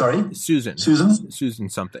 Sorry? Susan. Susan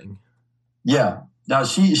something. Yeah. Now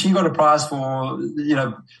she got a prize for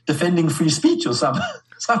defending free speech or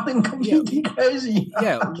something completely crazy.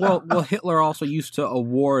 Yeah. Well, Hitler also used to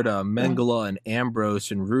award Mengele and Ambrose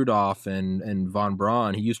and Rudolph and von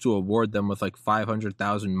Braun. He used to award them with like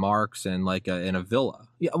 500,000 marks and like in a villa.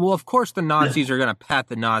 Yeah. Well, of course the Nazis are going to pat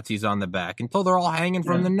the Nazis on the back until they're all hanging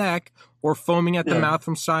from the neck or foaming at the mouth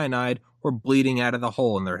from cyanide or bleeding out of the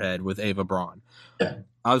hole in their head with Ava Braun. Yeah.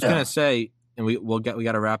 I was gonna say, and we got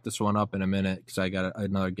to wrap this one up in a minute because I got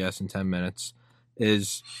another guest in 10 minutes.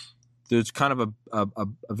 There's kind of a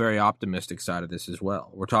very optimistic side of this as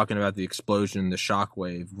well. We're talking about the explosion, the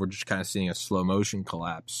shockwave. We're just kind of seeing a slow motion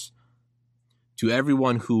collapse. To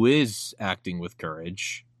everyone who is acting with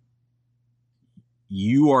courage,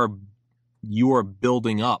 you are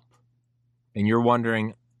building up, and you're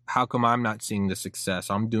wondering, how come I'm not seeing the success?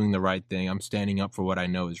 I'm doing the right thing. I'm standing up for what I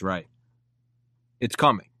know is right. It's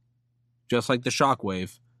coming. Just like the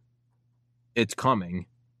shockwave, it's coming.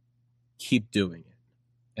 Keep doing it.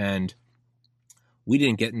 And we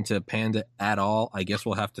didn't get into Panda at all. I guess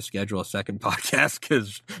we'll have to schedule a second podcast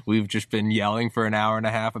because we've just been yelling for an hour and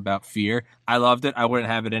a half about fear. I loved it. I wouldn't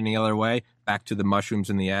have it any other way. Back to the mushrooms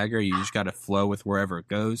and the agar. You just got to flow with wherever it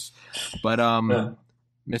goes. But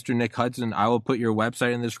Mr. Nick Hudson, I will put your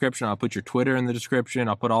website in the description. I'll put your Twitter in the description.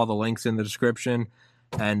 I'll put all the links in the description.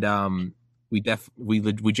 And we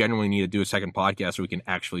genuinely need to do a second podcast so we can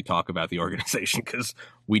actually talk about the organization because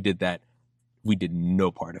we did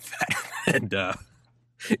no part of that. And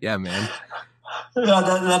yeah, man. Yeah,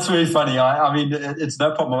 that's very funny. I mean, it's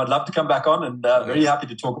no problem. I'd love to come back on and very happy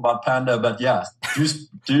to talk about Panda. But yeah,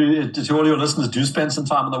 do to all your listeners, do spend some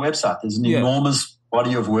time on the website. There's an enormous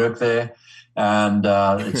body of work there, and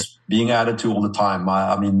it's being added to all the time.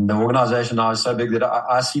 I mean, the organization now is so big that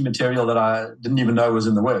I see material that I didn't even know was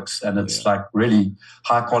in the works, and it's like really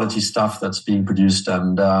high quality stuff that's being produced,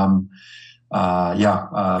 and some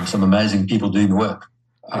amazing people doing the work.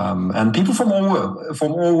 And people from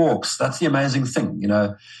all walks. That's the amazing thing, you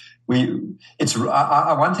know. One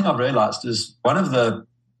thing I've realized is one of the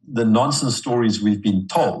nonsense stories we've been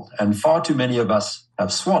told, and far too many of us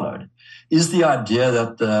have swallowed, is the idea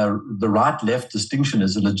that the right-left distinction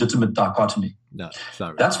is a legitimate dichotomy. No, it's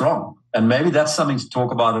not right. That's wrong, and maybe that's something to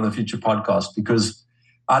talk about on a future podcast because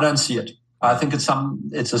I don't see it. I think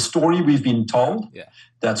it's a story we've been told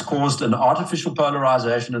that's caused an artificial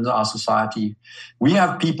polarization in our society. We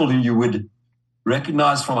have people who you would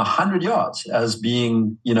recognize from 100 yards as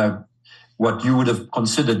being, you know, what you would have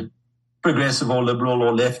considered progressive or liberal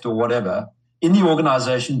or left or whatever in the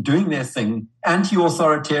organization doing their thing,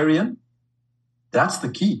 anti-authoritarian. That's the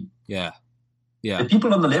key. Yeah. Yeah. The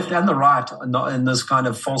people on the left and the right are not in this kind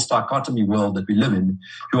of false dichotomy world that we live in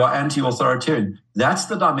who are anti-authoritarian. That's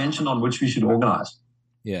the dimension on which we should organize.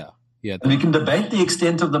 Yeah. Yeah. And we can debate the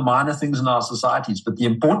extent of the minor things in our societies, but the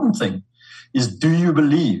important thing is, do you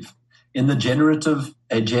believe in the generative,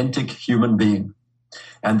 agentic human being?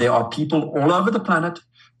 And there are people all over the planet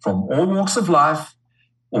from all walks of life,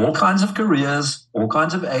 all kinds of careers, all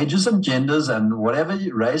kinds of ages and genders and whatever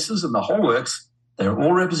races and the whole works. They're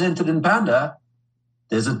all represented in Panda.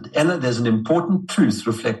 There's an important truth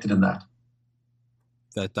reflected in that.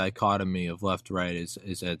 That dichotomy of left-right is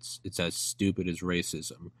it's as stupid as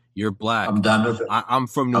racism. You're black. I'm done with it. I'm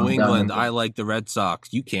from New England. I like the Red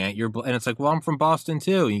Sox. You can't. You're and it's like, well, I'm from Boston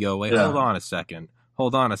too. And you go, wait, hold on a second.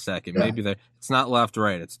 Yeah. Maybe it's not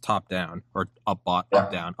left-right. It's top-down or up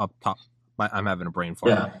down, up top. I'm having a brain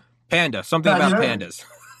fart. Yeah. Panda. Something about pandas.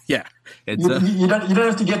 Yeah, it's you don't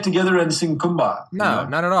have to get together and sing Kumbaya. No,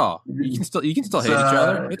 not at all. You can still hate each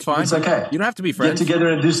other. It's fine. It's okay. You don't have to be friends. Get together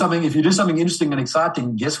and do something. If you do something interesting and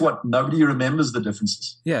exciting, guess what? Nobody remembers the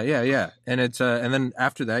differences. Yeah. And it's and then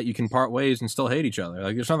after that, you can part ways and still hate each other.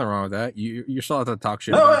 Like there's nothing wrong with that. You still have to talk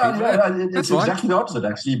shit. It's exactly the opposite.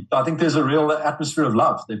 Actually, I think there's a real atmosphere of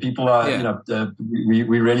love. The people are, we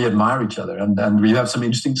really admire each other, and we have some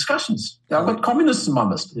interesting discussions. I've got communists in my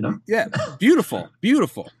list. You know. Yeah. Beautiful.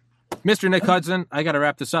 Mr. Nick Hudson, I got to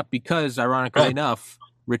wrap this up because, ironically enough,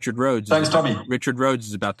 Richard Rhodes. Thanks, Tommy. Richard Rhodes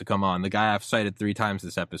is about to come on. The guy I've cited 3 times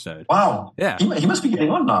this episode. Wow. Yeah. He must be getting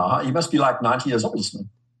on now. Huh? He must be like 90 years old, isn't he?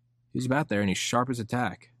 He's about there, and he's sharp as a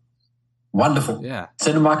tack. Wonderful. Yeah.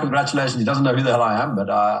 Send him my congratulations. He doesn't know who the hell I am, but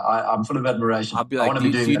I'm full of admiration. I'll be like, do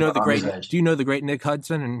you know the great Nick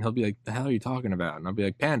Hudson? And he'll be like, the hell are you talking about? And I'll be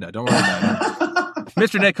like, Panda, don't worry about it.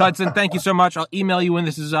 Mr. Nick Hudson, thank you so much. I'll email you when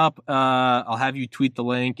this is up. I'll have you tweet the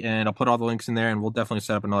link, and I'll put all the links in there, and we'll definitely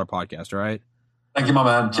set up another podcast, all right? Thank you, my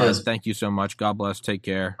man. Cheers. Thank you so much. God bless. Take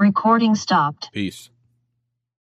care. Recording stopped. Peace.